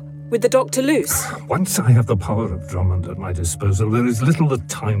 Now, with the doctor loose. Once I have the power of Drummond at my disposal, there is little the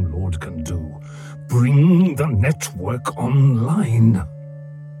Time Lord can do. Bring the network online.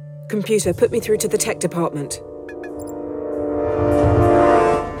 Computer, put me through to the tech department.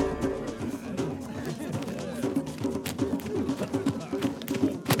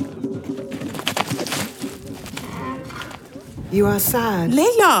 You are sad.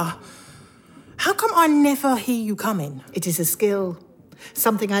 Leela! How come I never hear you coming? It is a skill.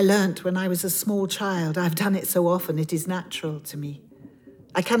 Something I learnt when I was a small child. I've done it so often, it is natural to me.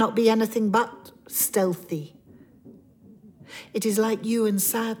 I cannot be anything but stealthy. It is like you and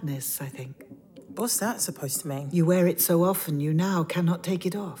sadness, I think. What's that supposed to mean? You wear it so often, you now cannot take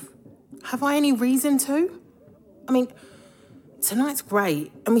it off. Have I any reason to? I mean, tonight's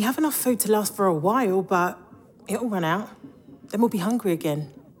great, and we have enough food to last for a while, but it'll run out. Then we'll be hungry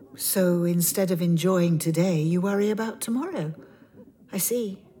again. So instead of enjoying today, you worry about tomorrow. I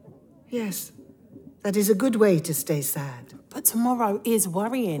see. Yes. That is a good way to stay sad. But tomorrow is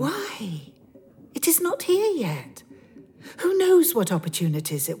worrying. Why? It is not here yet. Who knows what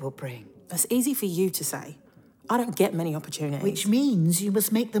opportunities it will bring? That's easy for you to say. I don't get many opportunities. Which means you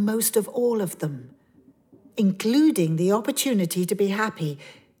must make the most of all of them, including the opportunity to be happy,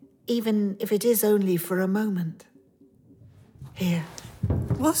 even if it is only for a moment. Here.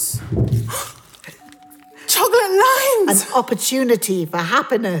 What's... Chocolate limes! An opportunity for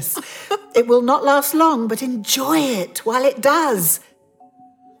happiness. It will not last long, but enjoy it while it does.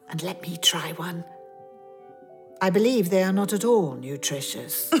 And let me try one. I believe they are not at all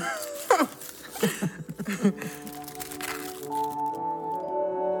nutritious.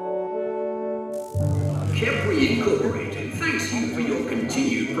 Kepri Incorporated thanks you for your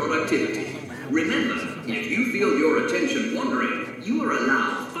continued productivity. Remember, if you feel your attention wandering, you are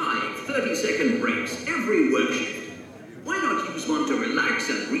allowed 5 30-second breaks every work shift. Why not use one to relax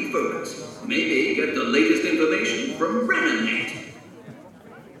and refocus? Maybe get the latest information from RenaNet.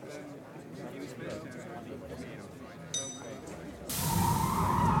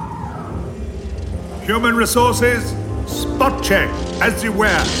 Human resources, spot check, as you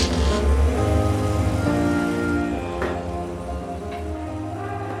were.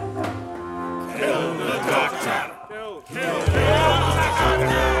 Kill the doctor. Kill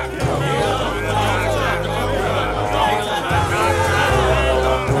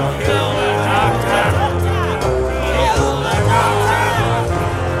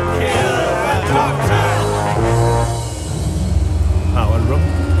Power room.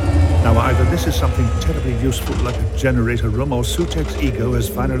 Now either this is something terribly useful like a generator room, or Sutek's ego has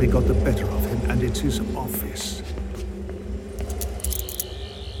finally got the better of him, and it's his office.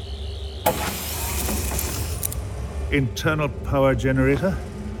 Internal power generator.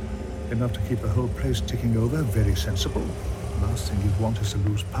 Enough to keep the whole place ticking over. Very sensible. Last thing you'd want is to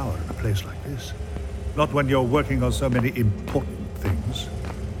lose power in a place like this. Not when you're working on so many important things.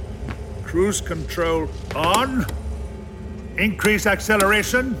 Cruise control on. Increase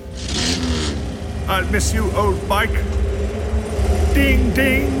acceleration. I'll miss you, old bike. Ding,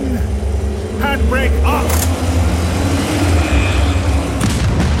 ding. Handbrake off.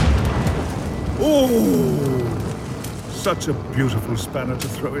 Oh, such a beautiful spanner to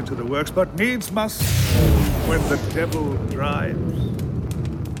throw into the works, but needs must when the devil drives.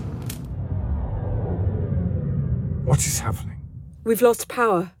 What is happening? We've lost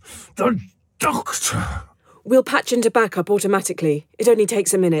power. The doctor! We'll patch into backup automatically. It only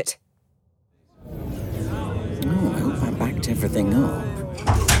takes a minute. Oh, I hope I backed everything up.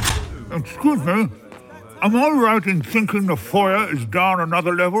 Excuse me, am I right in thinking the foyer is down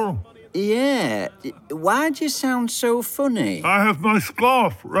another level? Yeah. Why'd you sound so funny? I have my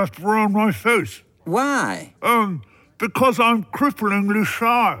scarf wrapped around my face. Why? Because I'm cripplingly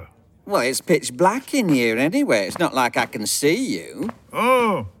shy. Well, it's pitch black in here anyway. It's not like I can see you.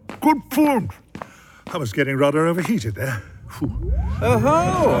 Oh, good point. I was getting rather overheated there.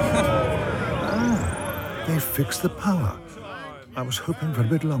 Oh-ho! They fixed the power. I was hoping for a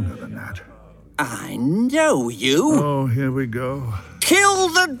bit longer than that. I know you. Oh, here we go. Kill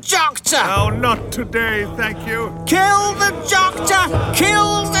the doctor! Oh, not today, thank you. Kill the doctor!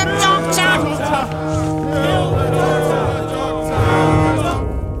 Kill the doctor! Kill the doctor!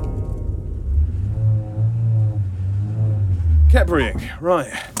 Kept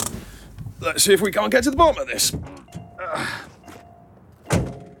right. Let's see if we can't get to the bottom of this.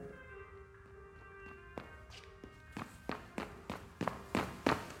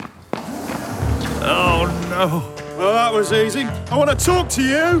 Oh, no. Well, that was easy. I want to talk to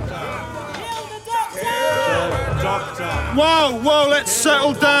you. Whoa, let's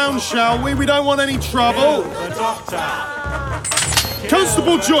settle down, shall we? We don't want any trouble.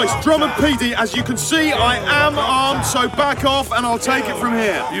 Constable Joyce, Drummond PD, as you can see, I am armed, so back off and I'll take it from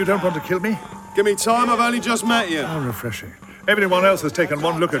here. You don't want to kill me? Give me time, I've only just met you. How refreshing. Everyone else has taken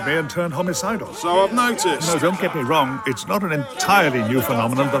one look at me and turned homicidal. So I've noticed. No, don't get me wrong. It's not an entirely new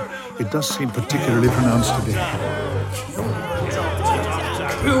phenomenon, but it does seem particularly pronounced today.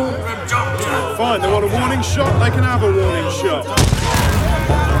 Kill the doctor! Fine, they want a warning shot, they can have a warning shot.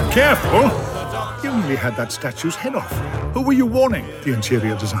 Careful! You nearly had that statue's head off. Who were you warning? The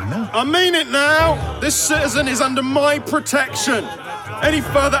interior designer? I mean it now! This citizen is under my protection. Any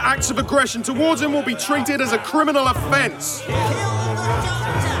further acts of aggression towards him will be treated as a criminal offence.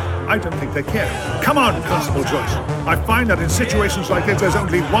 I don't think they care. Come on, Constable Joyce. I find that in situations like this, there's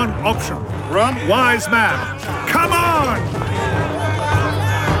only one option. Run? Wise man. Come on!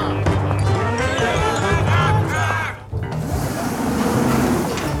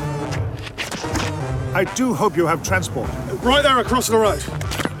 I do hope you have transport. Right there across the road.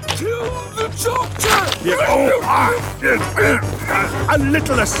 Kill the doctor! Yeah. A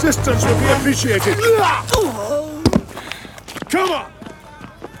little assistance would be appreciated. Come on!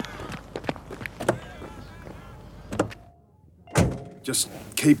 Just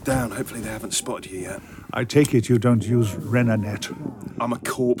keep down. Hopefully they haven't spotted you yet. I take it you don't use RenaNet. I'm a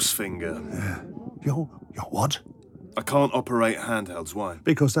corpse finger. You're what? I can't operate handhelds. Why?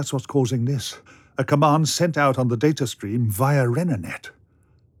 Because that's what's causing this. A command sent out on the datastream via RenaNet.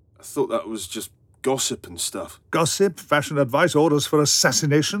 I thought that was just gossip and stuff. Gossip, fashion advice, orders for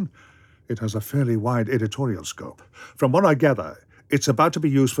assassination. It has a fairly wide editorial scope. From what I gather, it's about to be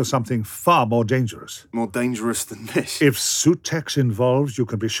used for something far more dangerous. More dangerous than this? If Sutek's involved, you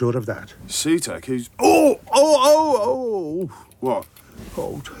can be sure of that. Sutek? Who's... Oh! What?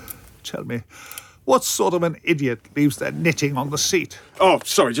 Hold. Tell me, what sort of an idiot leaves their knitting on the seat? Oh,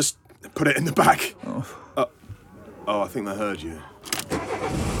 sorry, just put it in the back. I think they heard you.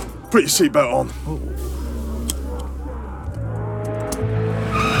 Put your seatbelt on.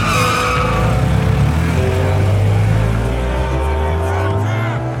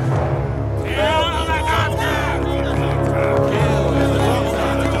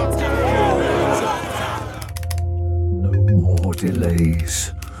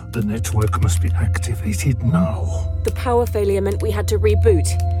 Delays. The network must be activated now. The power failure meant we had to reboot.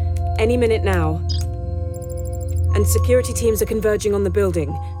 Any minute now. And security teams are converging on the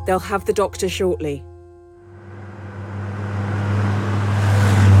building. They'll have the doctor shortly.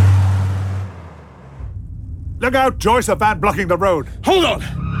 Look out, Joyce, a van blocking the road. Hold on!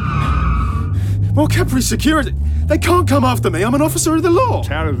 Well, Capri security... They can't come after me. I'm an officer of the law.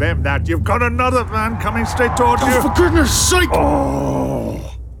 Tell them that. You've got another van coming straight towards you. For goodness sake!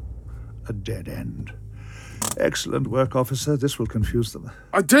 Oh! A dead end. Excellent work, officer. This will confuse them.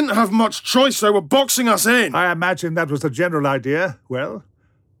 I didn't have much choice. They were boxing us in. I imagine that was the general idea. Well?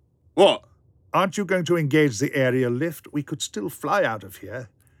 What? Aren't you going to engage the aerial lift? We could still fly out of here.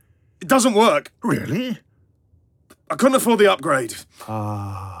 It doesn't work. Really? I couldn't afford the upgrade.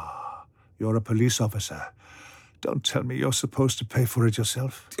 You're a police officer. Don't tell me you're supposed to pay for it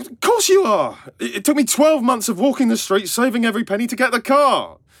yourself. Of course you are. It took me 12 months of walking the streets, saving every penny to get the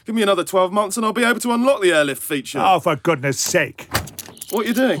car. Give me another 12 months and I'll be able to unlock the airlift feature. Oh, for goodness sake. What are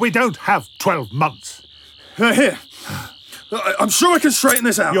you doing? We don't have 12 months. Here. I'm sure I can straighten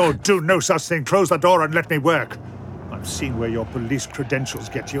this out. You'll do no such thing. Close the door and let me work. I've seen where your police credentials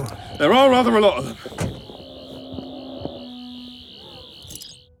get you. There are rather a lot of them.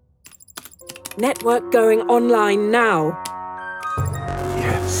 Network going online now.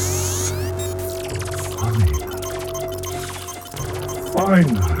 Yes.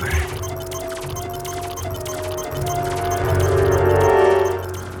 Finally.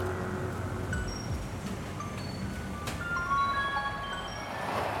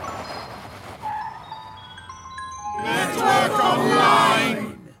 Network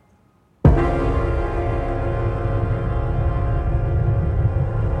online!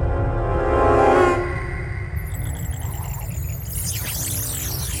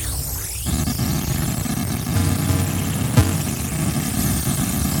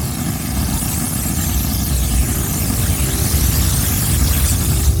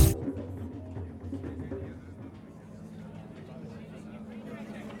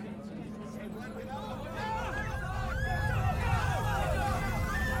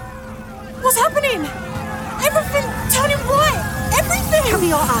 What's happening? Everything turning white! Everything! Cover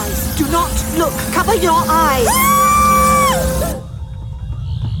your eyes. Do not look. Cover your eyes.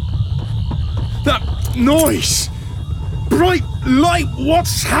 That noise! Bright light,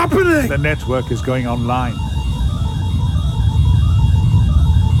 what's happening? The network is going online.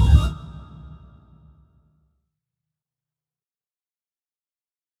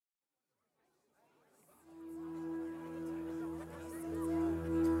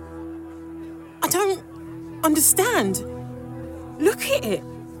 I don't understand. Look at it.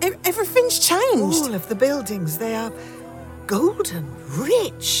 Everything's changed. All of the buildings, they are golden,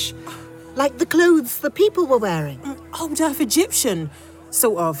 rich. Like the clothes the people were wearing. Old Earth Egyptian,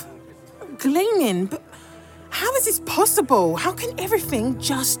 sort of. gleaning, but how is this possible? How can everything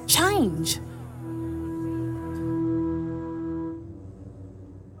just change?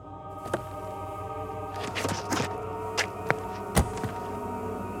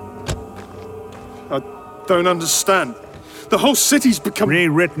 I don't understand. The whole city's become...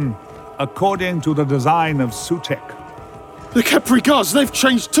 Rewritten according to the design of Sutek. The Kepri guards, they've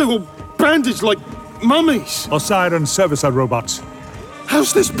changed too, all bandaged like mummies. Osiren servicer robots.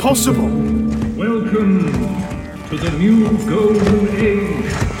 How's this possible? Welcome to the new golden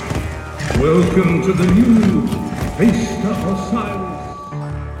age. Welcome to the new Vista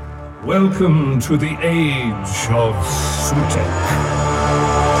Osiris. Welcome to the age of Sutek.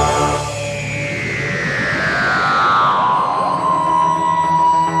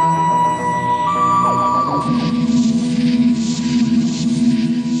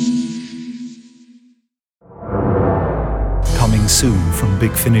 Coming soon from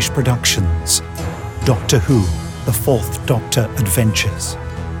Big Finish Productions. Doctor Who, The Fourth Doctor Adventures.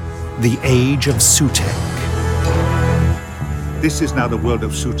 The Age of Sutek. This is now the world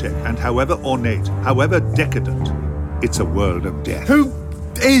of Sutek, and however ornate, however decadent, it's a world of death. Who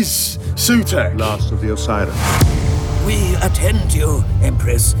is Sutek? Last of the Osiris. We attend you,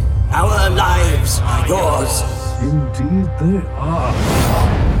 Empress. Our lives are yours. Indeed they are.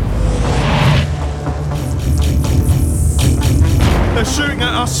 They're shooting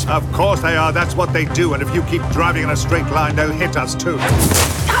at us. Of course they are. That's what they do. And if you keep driving in a straight line, they'll hit us too.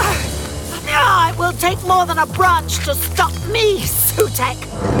 It will take more than a branch to stop me, Sutek.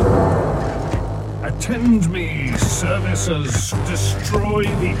 Attend me, servicers. Destroy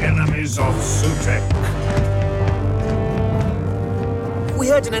the enemies of Sutek. We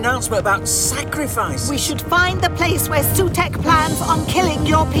heard an announcement about sacrifice. We should find the place where Sutek plans on killing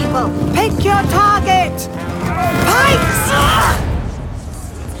your people. Pick your target! Pikes!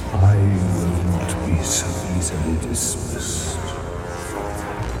 I will not be so easily dismissed.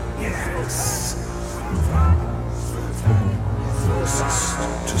 Yes. Exist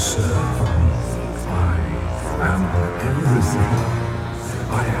to serve. I am everything.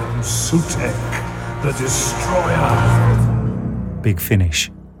 I am Sutek, the Destroyer. Big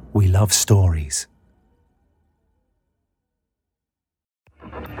Finish. We love stories.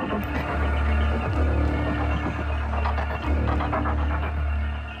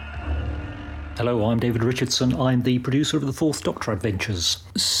 Hello, I'm David Richardson. I'm the producer of The Fourth Doctor Adventures.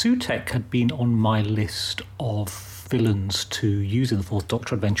 Sutek had been on my list of villains to use in The Fourth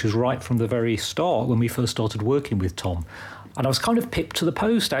Doctor Adventures right from the very start when we first started working with Tom. And I was kind of pipped to the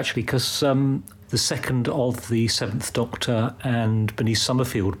post, actually, because the second of the Seventh Doctor and Bernice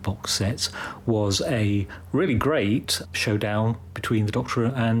Summerfield box sets was a really great showdown between the Doctor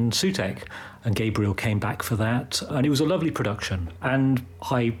and Sutek. And Gabriel came back for that, and it was a lovely production. And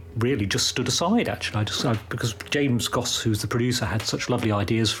I really just stood aside, actually, because James Goss, who's the producer, had such lovely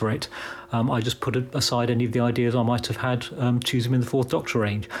ideas for it. I just put aside any of the ideas I might have had to use them in the Fourth Doctor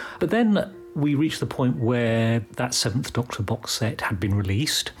range. But then we reached the point where that Seventh Doctor box set had been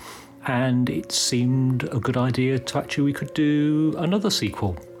released, and it seemed a good idea to actually we could do another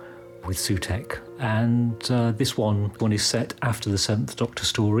sequel with Sutek. And this one is set after the Seventh Doctor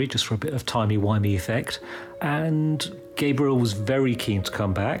story, just for a bit of timey-wimey effect. And Gabriel was very keen to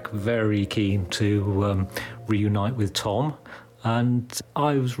come back, very keen to reunite with Tom. And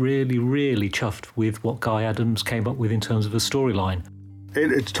I was really, really chuffed with what Guy Adams came up with in terms of a storyline.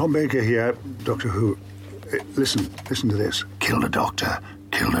 It's Tom Baker here, Doctor Who. Listen to this. Kill the Doctor.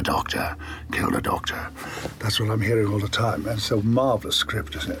 Kill the Doctor. Kill the Doctor. That's what I'm hearing all the time. And it's a marvellous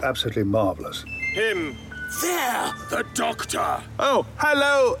script, isn't it? Absolutely marvellous. Him. There! The Doctor! Oh,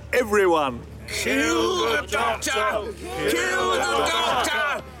 hello, everyone. Kill the Doctor! Kill the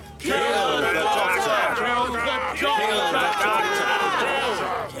Doctor! Kill the Doctor! Kill the Doctor!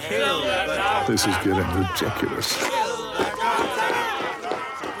 Kill the Doctor! This is getting ridiculous.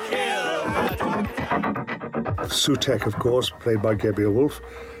 Sutek, of course, played by Gabriel Wolfe,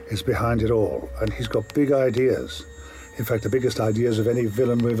 is behind it all, and he's got big ideas. In fact, the biggest ideas of any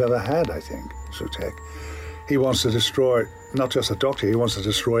villain we've ever had, I think, Sutek. He wants to destroy, not just the Doctor, he wants to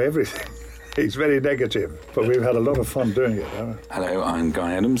destroy everything. He's very negative, but we've had a lot of fun doing it, haven't we? Hello, I'm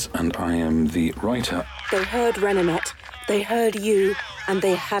Guy Adams, and I am the writer. They heard Renanet, they heard you, and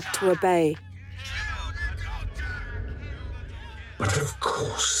they had to obey. But of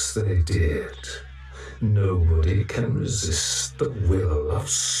course they did. Nobody can resist the will of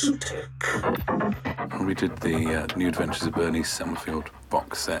Sutek. We did the New Adventures of Bernice Summerfield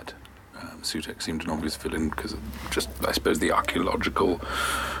box set. Sutek seemed an obvious villain because of just, I suppose, the archaeological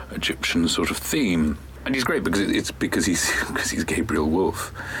Egyptian sort of theme. And he's great because he's Gabriel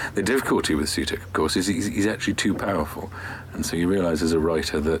Woolf. The difficulty with Sutek, of course, is he's actually too powerful. And so you realise as a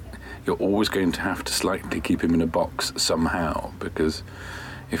writer that you're always going to have to slightly keep him in a box somehow, because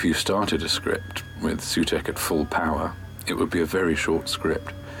if you started a script with Sutek at full power, it would be a very short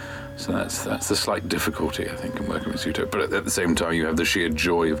script. So that's the slight difficulty, I think, in working with Sutek. But at the same time, you have the sheer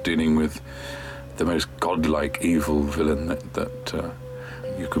joy of dealing with the most godlike evil villain that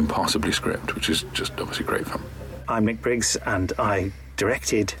you can possibly script, which is just obviously great fun. I'm Nick Briggs, and I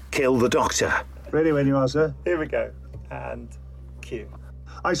directed Kill the Doctor. Ready when you are, sir. Here we go. And cue.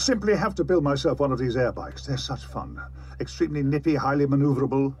 I simply have to build myself one of these air bikes. They're such fun. Extremely nippy, highly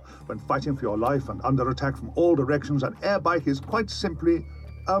maneuverable. When fighting for your life and under attack from all directions, an air bike is quite simply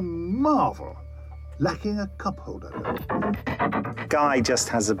a marvel. Lacking a cup holder. Guy just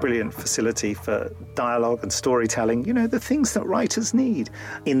has a brilliant facility for dialogue and storytelling, you know, the things that writers need.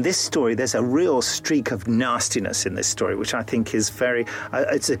 In this story, there's a real streak of nastiness in this story, which I think is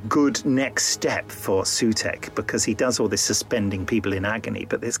it's a good next step for Sutek, because he does all this suspending people in agony,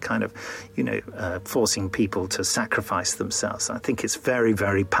 but this kind of, forcing people to sacrifice themselves. I think it's very,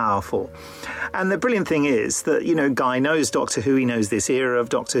 very powerful. And the brilliant thing is that, Guy knows Doctor Who, he knows this era of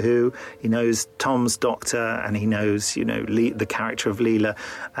Doctor Who, he knows Tom's Doctor, and he knows, the character of Leela,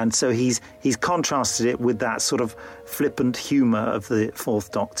 and so he's contrasted it with that sort of flippant humour of the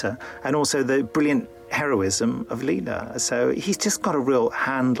Fourth Doctor, and also the brilliant heroism of Leela. So he's just got a real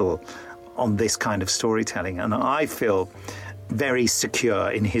handle on this kind of storytelling, and I feel very secure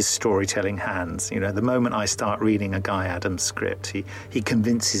in his storytelling hands. The moment I start reading a Guy Adams script, he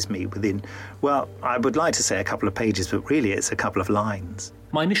convinces me within, well, I would like to say a couple of pages, but really it's a couple of lines.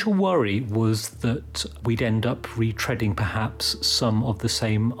 My initial worry was that we'd end up retreading perhaps some of the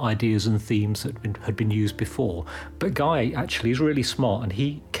same ideas and themes that had been used before. But Guy actually is really smart, and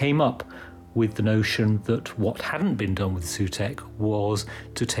he came up with the notion that what hadn't been done with Sutek was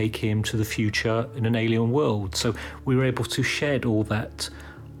to take him to the future in an alien world. So we were able to shed all that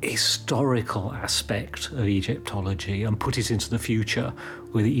historical aspect of Egyptology and put it into the future,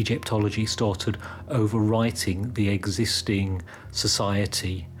 where the Egyptology started overwriting the existing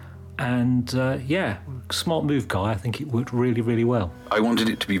society. And smart move, Guy. I think it worked really, really well. I wanted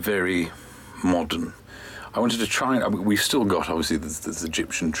it to be very modern. I wanted to try, we've still got, obviously, there's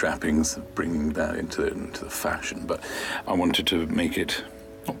Egyptian trappings, bringing that into the fashion, but I wanted to make it,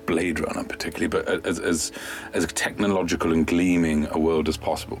 not Blade Runner particularly, but as technological and gleaming a world as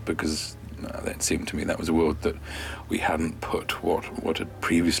possible, because it seemed to me that was a world that we hadn't put what had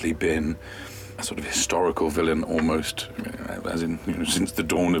previously been a sort of historical villain, almost, as in, since the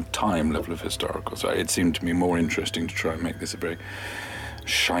dawn of time level of historical. So it seemed to me more interesting to try and make this a very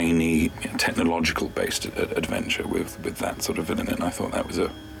shiny, technological-based adventure with that sort of villain, and I thought that was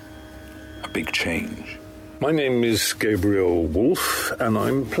a big change. My name is Gabriel Woolf, and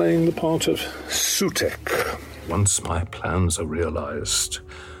I'm playing the part of Sutek. Once my plans are realized,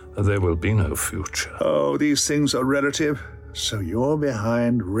 there will be no future. Oh, these things are relative. So you're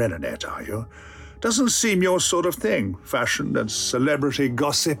behind Renanet, are you? Doesn't seem your sort of thing, fashion and celebrity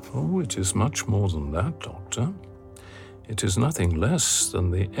gossip. Oh, it is much more than that, Doctor. It is nothing less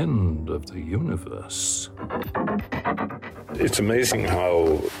than the end of the universe. It's amazing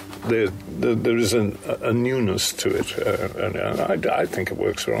how there is a newness to it, and I think it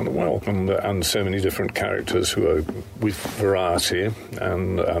works rather well. And so many different characters who are with variety,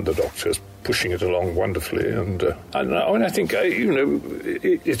 and the Doctor's pushing it along wonderfully. And I think,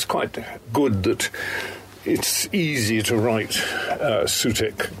 it's quite good that it's easy to write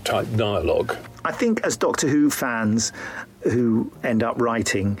Sutek-type dialogue. I think as Doctor Who fans who end up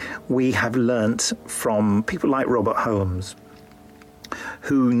writing, we have learnt from people like Robert Holmes,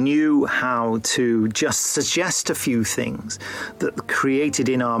 who knew how to just suggest a few things that created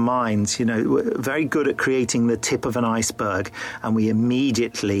in our minds, were very good at creating the tip of an iceberg, and we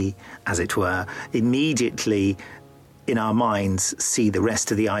immediately, as it were, in our minds see the rest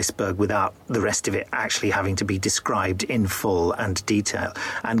of the iceberg without the rest of it actually having to be described in full and detail.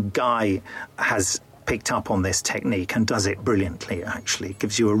 And Guy has picked up on this technique and does it brilliantly, actually. It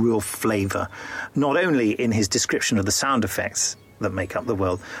gives you a real flavour, not only in his description of the sound effects that make up the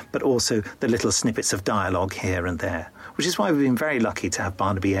world, but also the little snippets of dialogue here and there, which is why we've been very lucky to have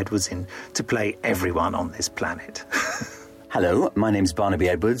Barnaby Edwards in to play everyone on this planet. Hello, my name's Barnaby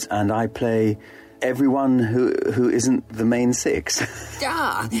Edwards, and I play everyone who isn't the main six.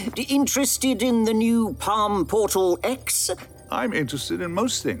 Interested in the new Palm Portal X? I'm interested in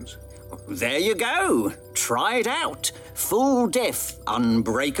most things. There you go. Try it out. full deaf,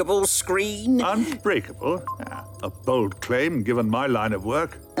 unbreakable screen. Unbreakable? A bold claim given my line of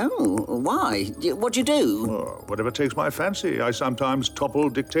work. Oh, why? What do you do? Oh, whatever takes my fancy. I sometimes topple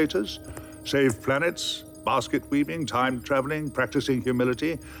dictators, save planets, basket weaving, time traveling, practicing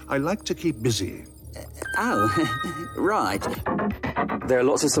humility. I like to keep busy. Right. There are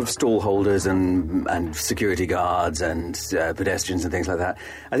lots of sort of stall holders and security guards and pedestrians and things like that.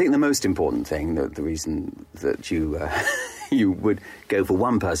 I think the most important thing, the reason that you you would go for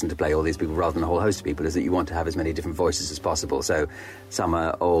one person to play all these people rather than a whole host of people, is that you want to have as many different voices as possible. So some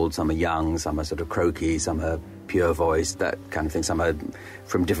are old, some are young, some are sort of croaky, some are pure voice, that kind of thing. Some are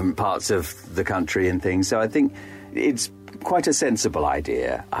from different parts of the country and things. So I think it's quite a sensible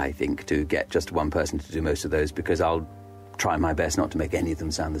idea, I think, to get just one person to do most of those, because I'll try my best not to make any of them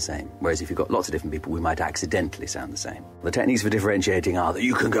sound the same. Whereas if you've got lots of different people, we might accidentally sound the same. The techniques for differentiating are that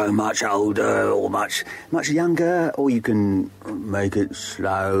you can go much older or much younger, or you can make it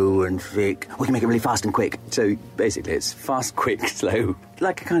slow and thick, or you can make it really fast and quick. So basically it's fast, quick, slow,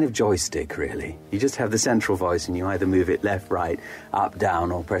 like a kind of joystick, really. You just have the central voice and you either move it left, right, up,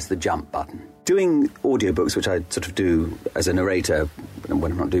 down, or press the jump button. Doing audiobooks, which I sort of do as a narrator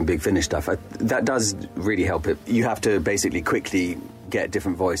when I'm not doing Big Finish stuff, that does really help it. You have to basically quickly get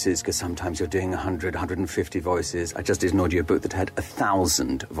different voices, because sometimes you're doing 100, 150 voices. I just did an audiobook that had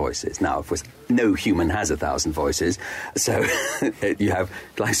 1,000 voices. Now, of course, no human has 1,000 voices, so you have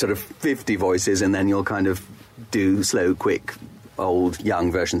like sort of 50 voices, and then you'll kind of do slow, quick, old,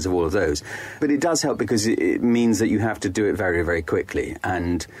 young versions of all of those. But it does help because it means that you have to do it very, very quickly.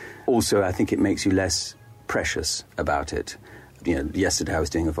 And also, I think it makes you less precious about it. You know, yesterday I was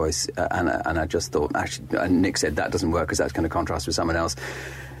doing a voice and I just thought, actually, and Nick said that doesn't work because that's going to contrast with someone else.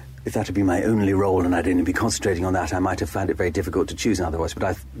 If that had been my only role and I'd only been concentrating on that, I might have found it very difficult to choose another voice.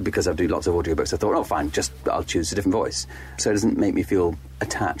 But because I do lots of audiobooks, I thought, oh, fine, I'll choose a different voice. So it doesn't make me feel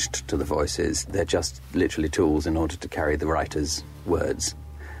attached to the voices. They're just literally tools in order to carry the writer's words.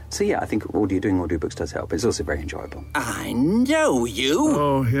 So yeah, I think doing audiobooks does help. It's also very enjoyable. I know you.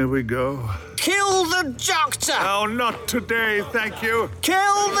 Oh, here we go. Kill the Doctor! Oh, not today, thank you. Kill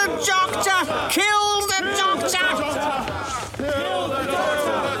the Doctor! Kill the Doctor! Kill the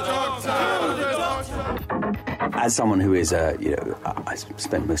Doctor! As someone who is, I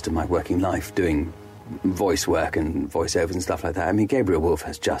spent most of my working life doing voice work and voiceovers and stuff like that. I mean, Gabriel Woolf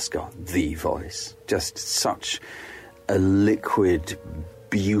has just got the voice. Just such a liquid,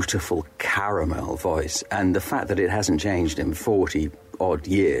 beautiful caramel voice. And the fact that it hasn't changed in 40-odd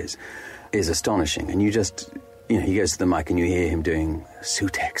years is astonishing. And you just, he goes to the mic and you hear him doing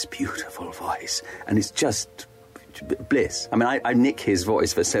Sutek's beautiful voice. And it's just bliss. I mean, I nick his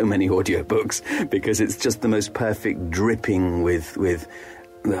voice for so many audiobooks because it's just the most perfect dripping with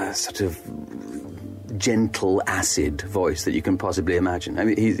sort of gentle acid voice that you can possibly imagine. I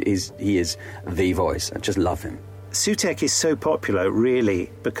mean, he is the voice. I just love him. Sutek is so popular, really,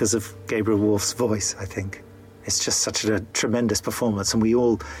 because of Gabriel Woolf's voice, I think. It's just such a tremendous performance, and we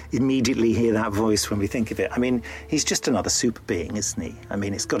all immediately hear that voice when we think of it. I mean, he's just another super being, isn't he? I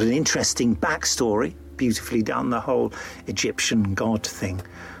mean, it's got an interesting backstory, beautifully done, the whole Egyptian god thing.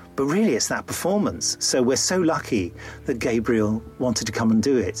 But really, it's that performance. So we're so lucky that Gabriel wanted to come and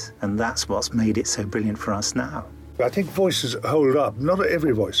do it, and that's what's made it so brilliant for us now. I think voices hold up. Not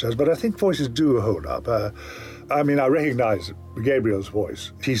every voice does, but I think voices do hold up. I recognise Gabriel's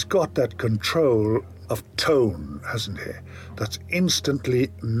voice. He's got that control of tone, hasn't he? That's instantly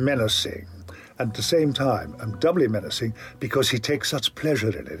menacing. And at the same time, doubly menacing because he takes such pleasure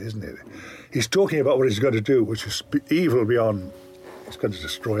in it, isn't he? He's talking about what he's going to do, which is evil beyond... It's going to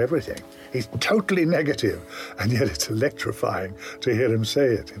destroy everything. He's totally negative, and yet it's electrifying to hear him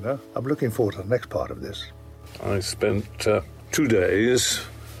say it, I'm looking forward to the next part of this. I spent 2 days,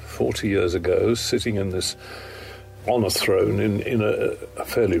 40 years ago, sitting on a throne in a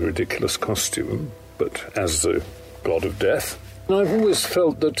fairly ridiculous costume, but as the god of death. And I've always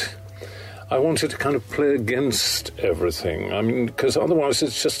felt that I wanted to kind of play against everything. I mean, because otherwise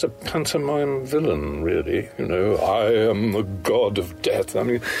it's just a pantomime villain, really. I am the god of death. I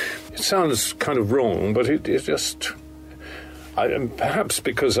mean, it sounds kind of wrong, but it just... perhaps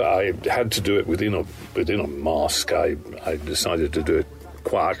because I had to do it within a mask, I decided to do it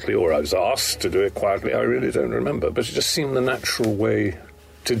quietly, or I was asked to do it quietly. I really don't remember, but it just seemed the natural way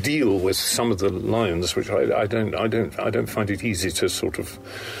to deal with some of the lines, which I don't find it easy to sort of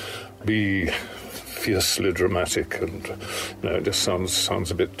be fiercely dramatic, and it just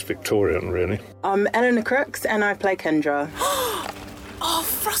sounds a bit Victorian, really. I'm Eleanor Crooks, and I play Kendra. Oh,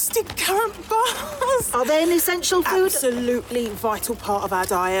 frosted currant bars! Are they an essential food? Absolutely vital part of our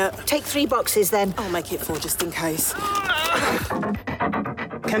diet. Take 3 boxes then. I'll make it 4 just in case.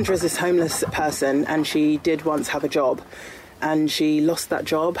 Kendra is this homeless person and she did once have a job. And she lost that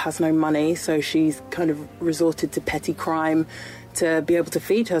job, has no money, so she's kind of resorted to petty crime to be able to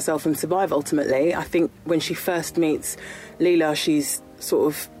feed herself and survive ultimately. I think when she first meets Leela, she's sort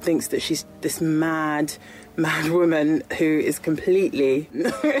of thinks that she's this mad woman who is completely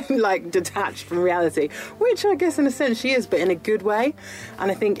like detached from reality, which I guess in a sense she is, but in a good way.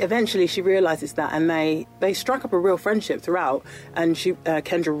 And I think eventually she realises that, and they strike up a real friendship throughout, and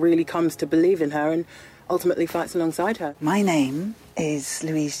Kendra really comes to believe in her and ultimately fights alongside her. My name is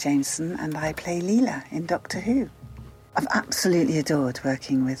Louise Jameson and I play Leela in Doctor Who. I've absolutely adored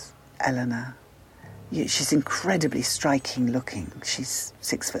working with Eleanor. She's incredibly striking looking. She's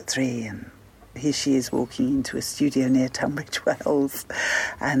 6'3" and here she is walking into a studio near Tunbridge Wells,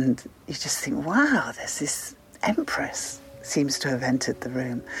 and you just think, wow, there's this empress seems to have entered the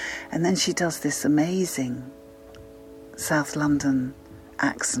room. And then she does this amazing South London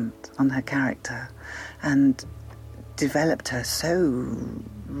accent on her character and developed her so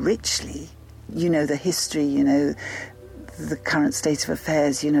richly. You know, the history, you know, the current state of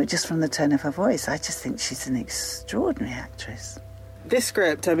affairs, you know, just from the tone of her voice. I just think she's an extraordinary actress. This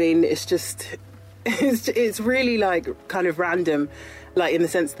script, I mean, it's really like kind of random, like in the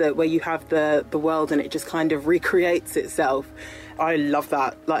sense that where you have the world and it just kind of recreates itself. I love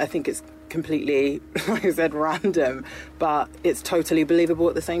that. Like, I think it's completely, like I said, random, but it's totally believable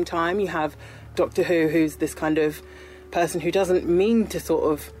at the same time. You have Doctor Who, who's this kind of person who doesn't mean to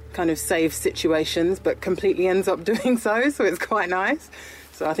sort of kind of save situations, but completely ends up doing so it's quite nice.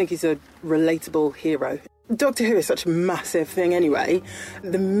 So I think he's a relatable hero. Doctor Who is such a massive thing anyway.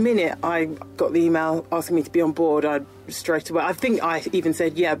 The minute I got the email asking me to be on board, I think I even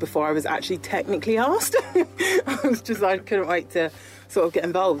said yeah before I was actually technically asked. I couldn't wait to sort of get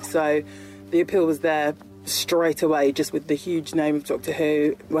involved. So the appeal was there straight away, just with the huge name of Doctor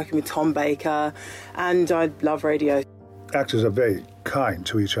Who, working with Tom Baker, and I love radio. Actors are very kind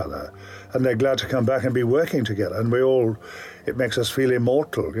to each other, and they're glad to come back and be working together, and it makes us feel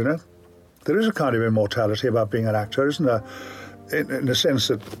immortal, you know? There is a kind of immortality about being an actor, isn't there? In the sense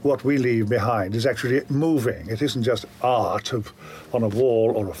that what we leave behind is actually moving. It isn't just art on a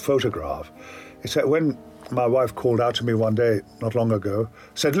wall or a photograph. It's that when my wife called out to me one day, not long ago,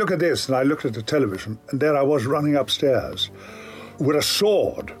 said, "Look at this," and I looked at the television, and there I was running upstairs with a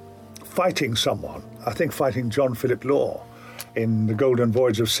sword, fighting someone, I think fighting John Philip Law in The Golden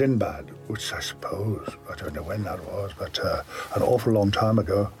Voyage of Sinbad, which I suppose, I don't know when that was, but an awful long time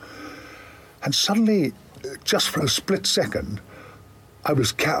ago. And suddenly, just for a split second, I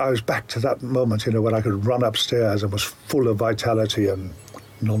was back to that moment, you know, when I could run upstairs and was full of vitality and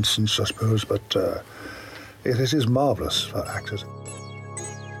nonsense, I suppose, but it is marvellous for actors.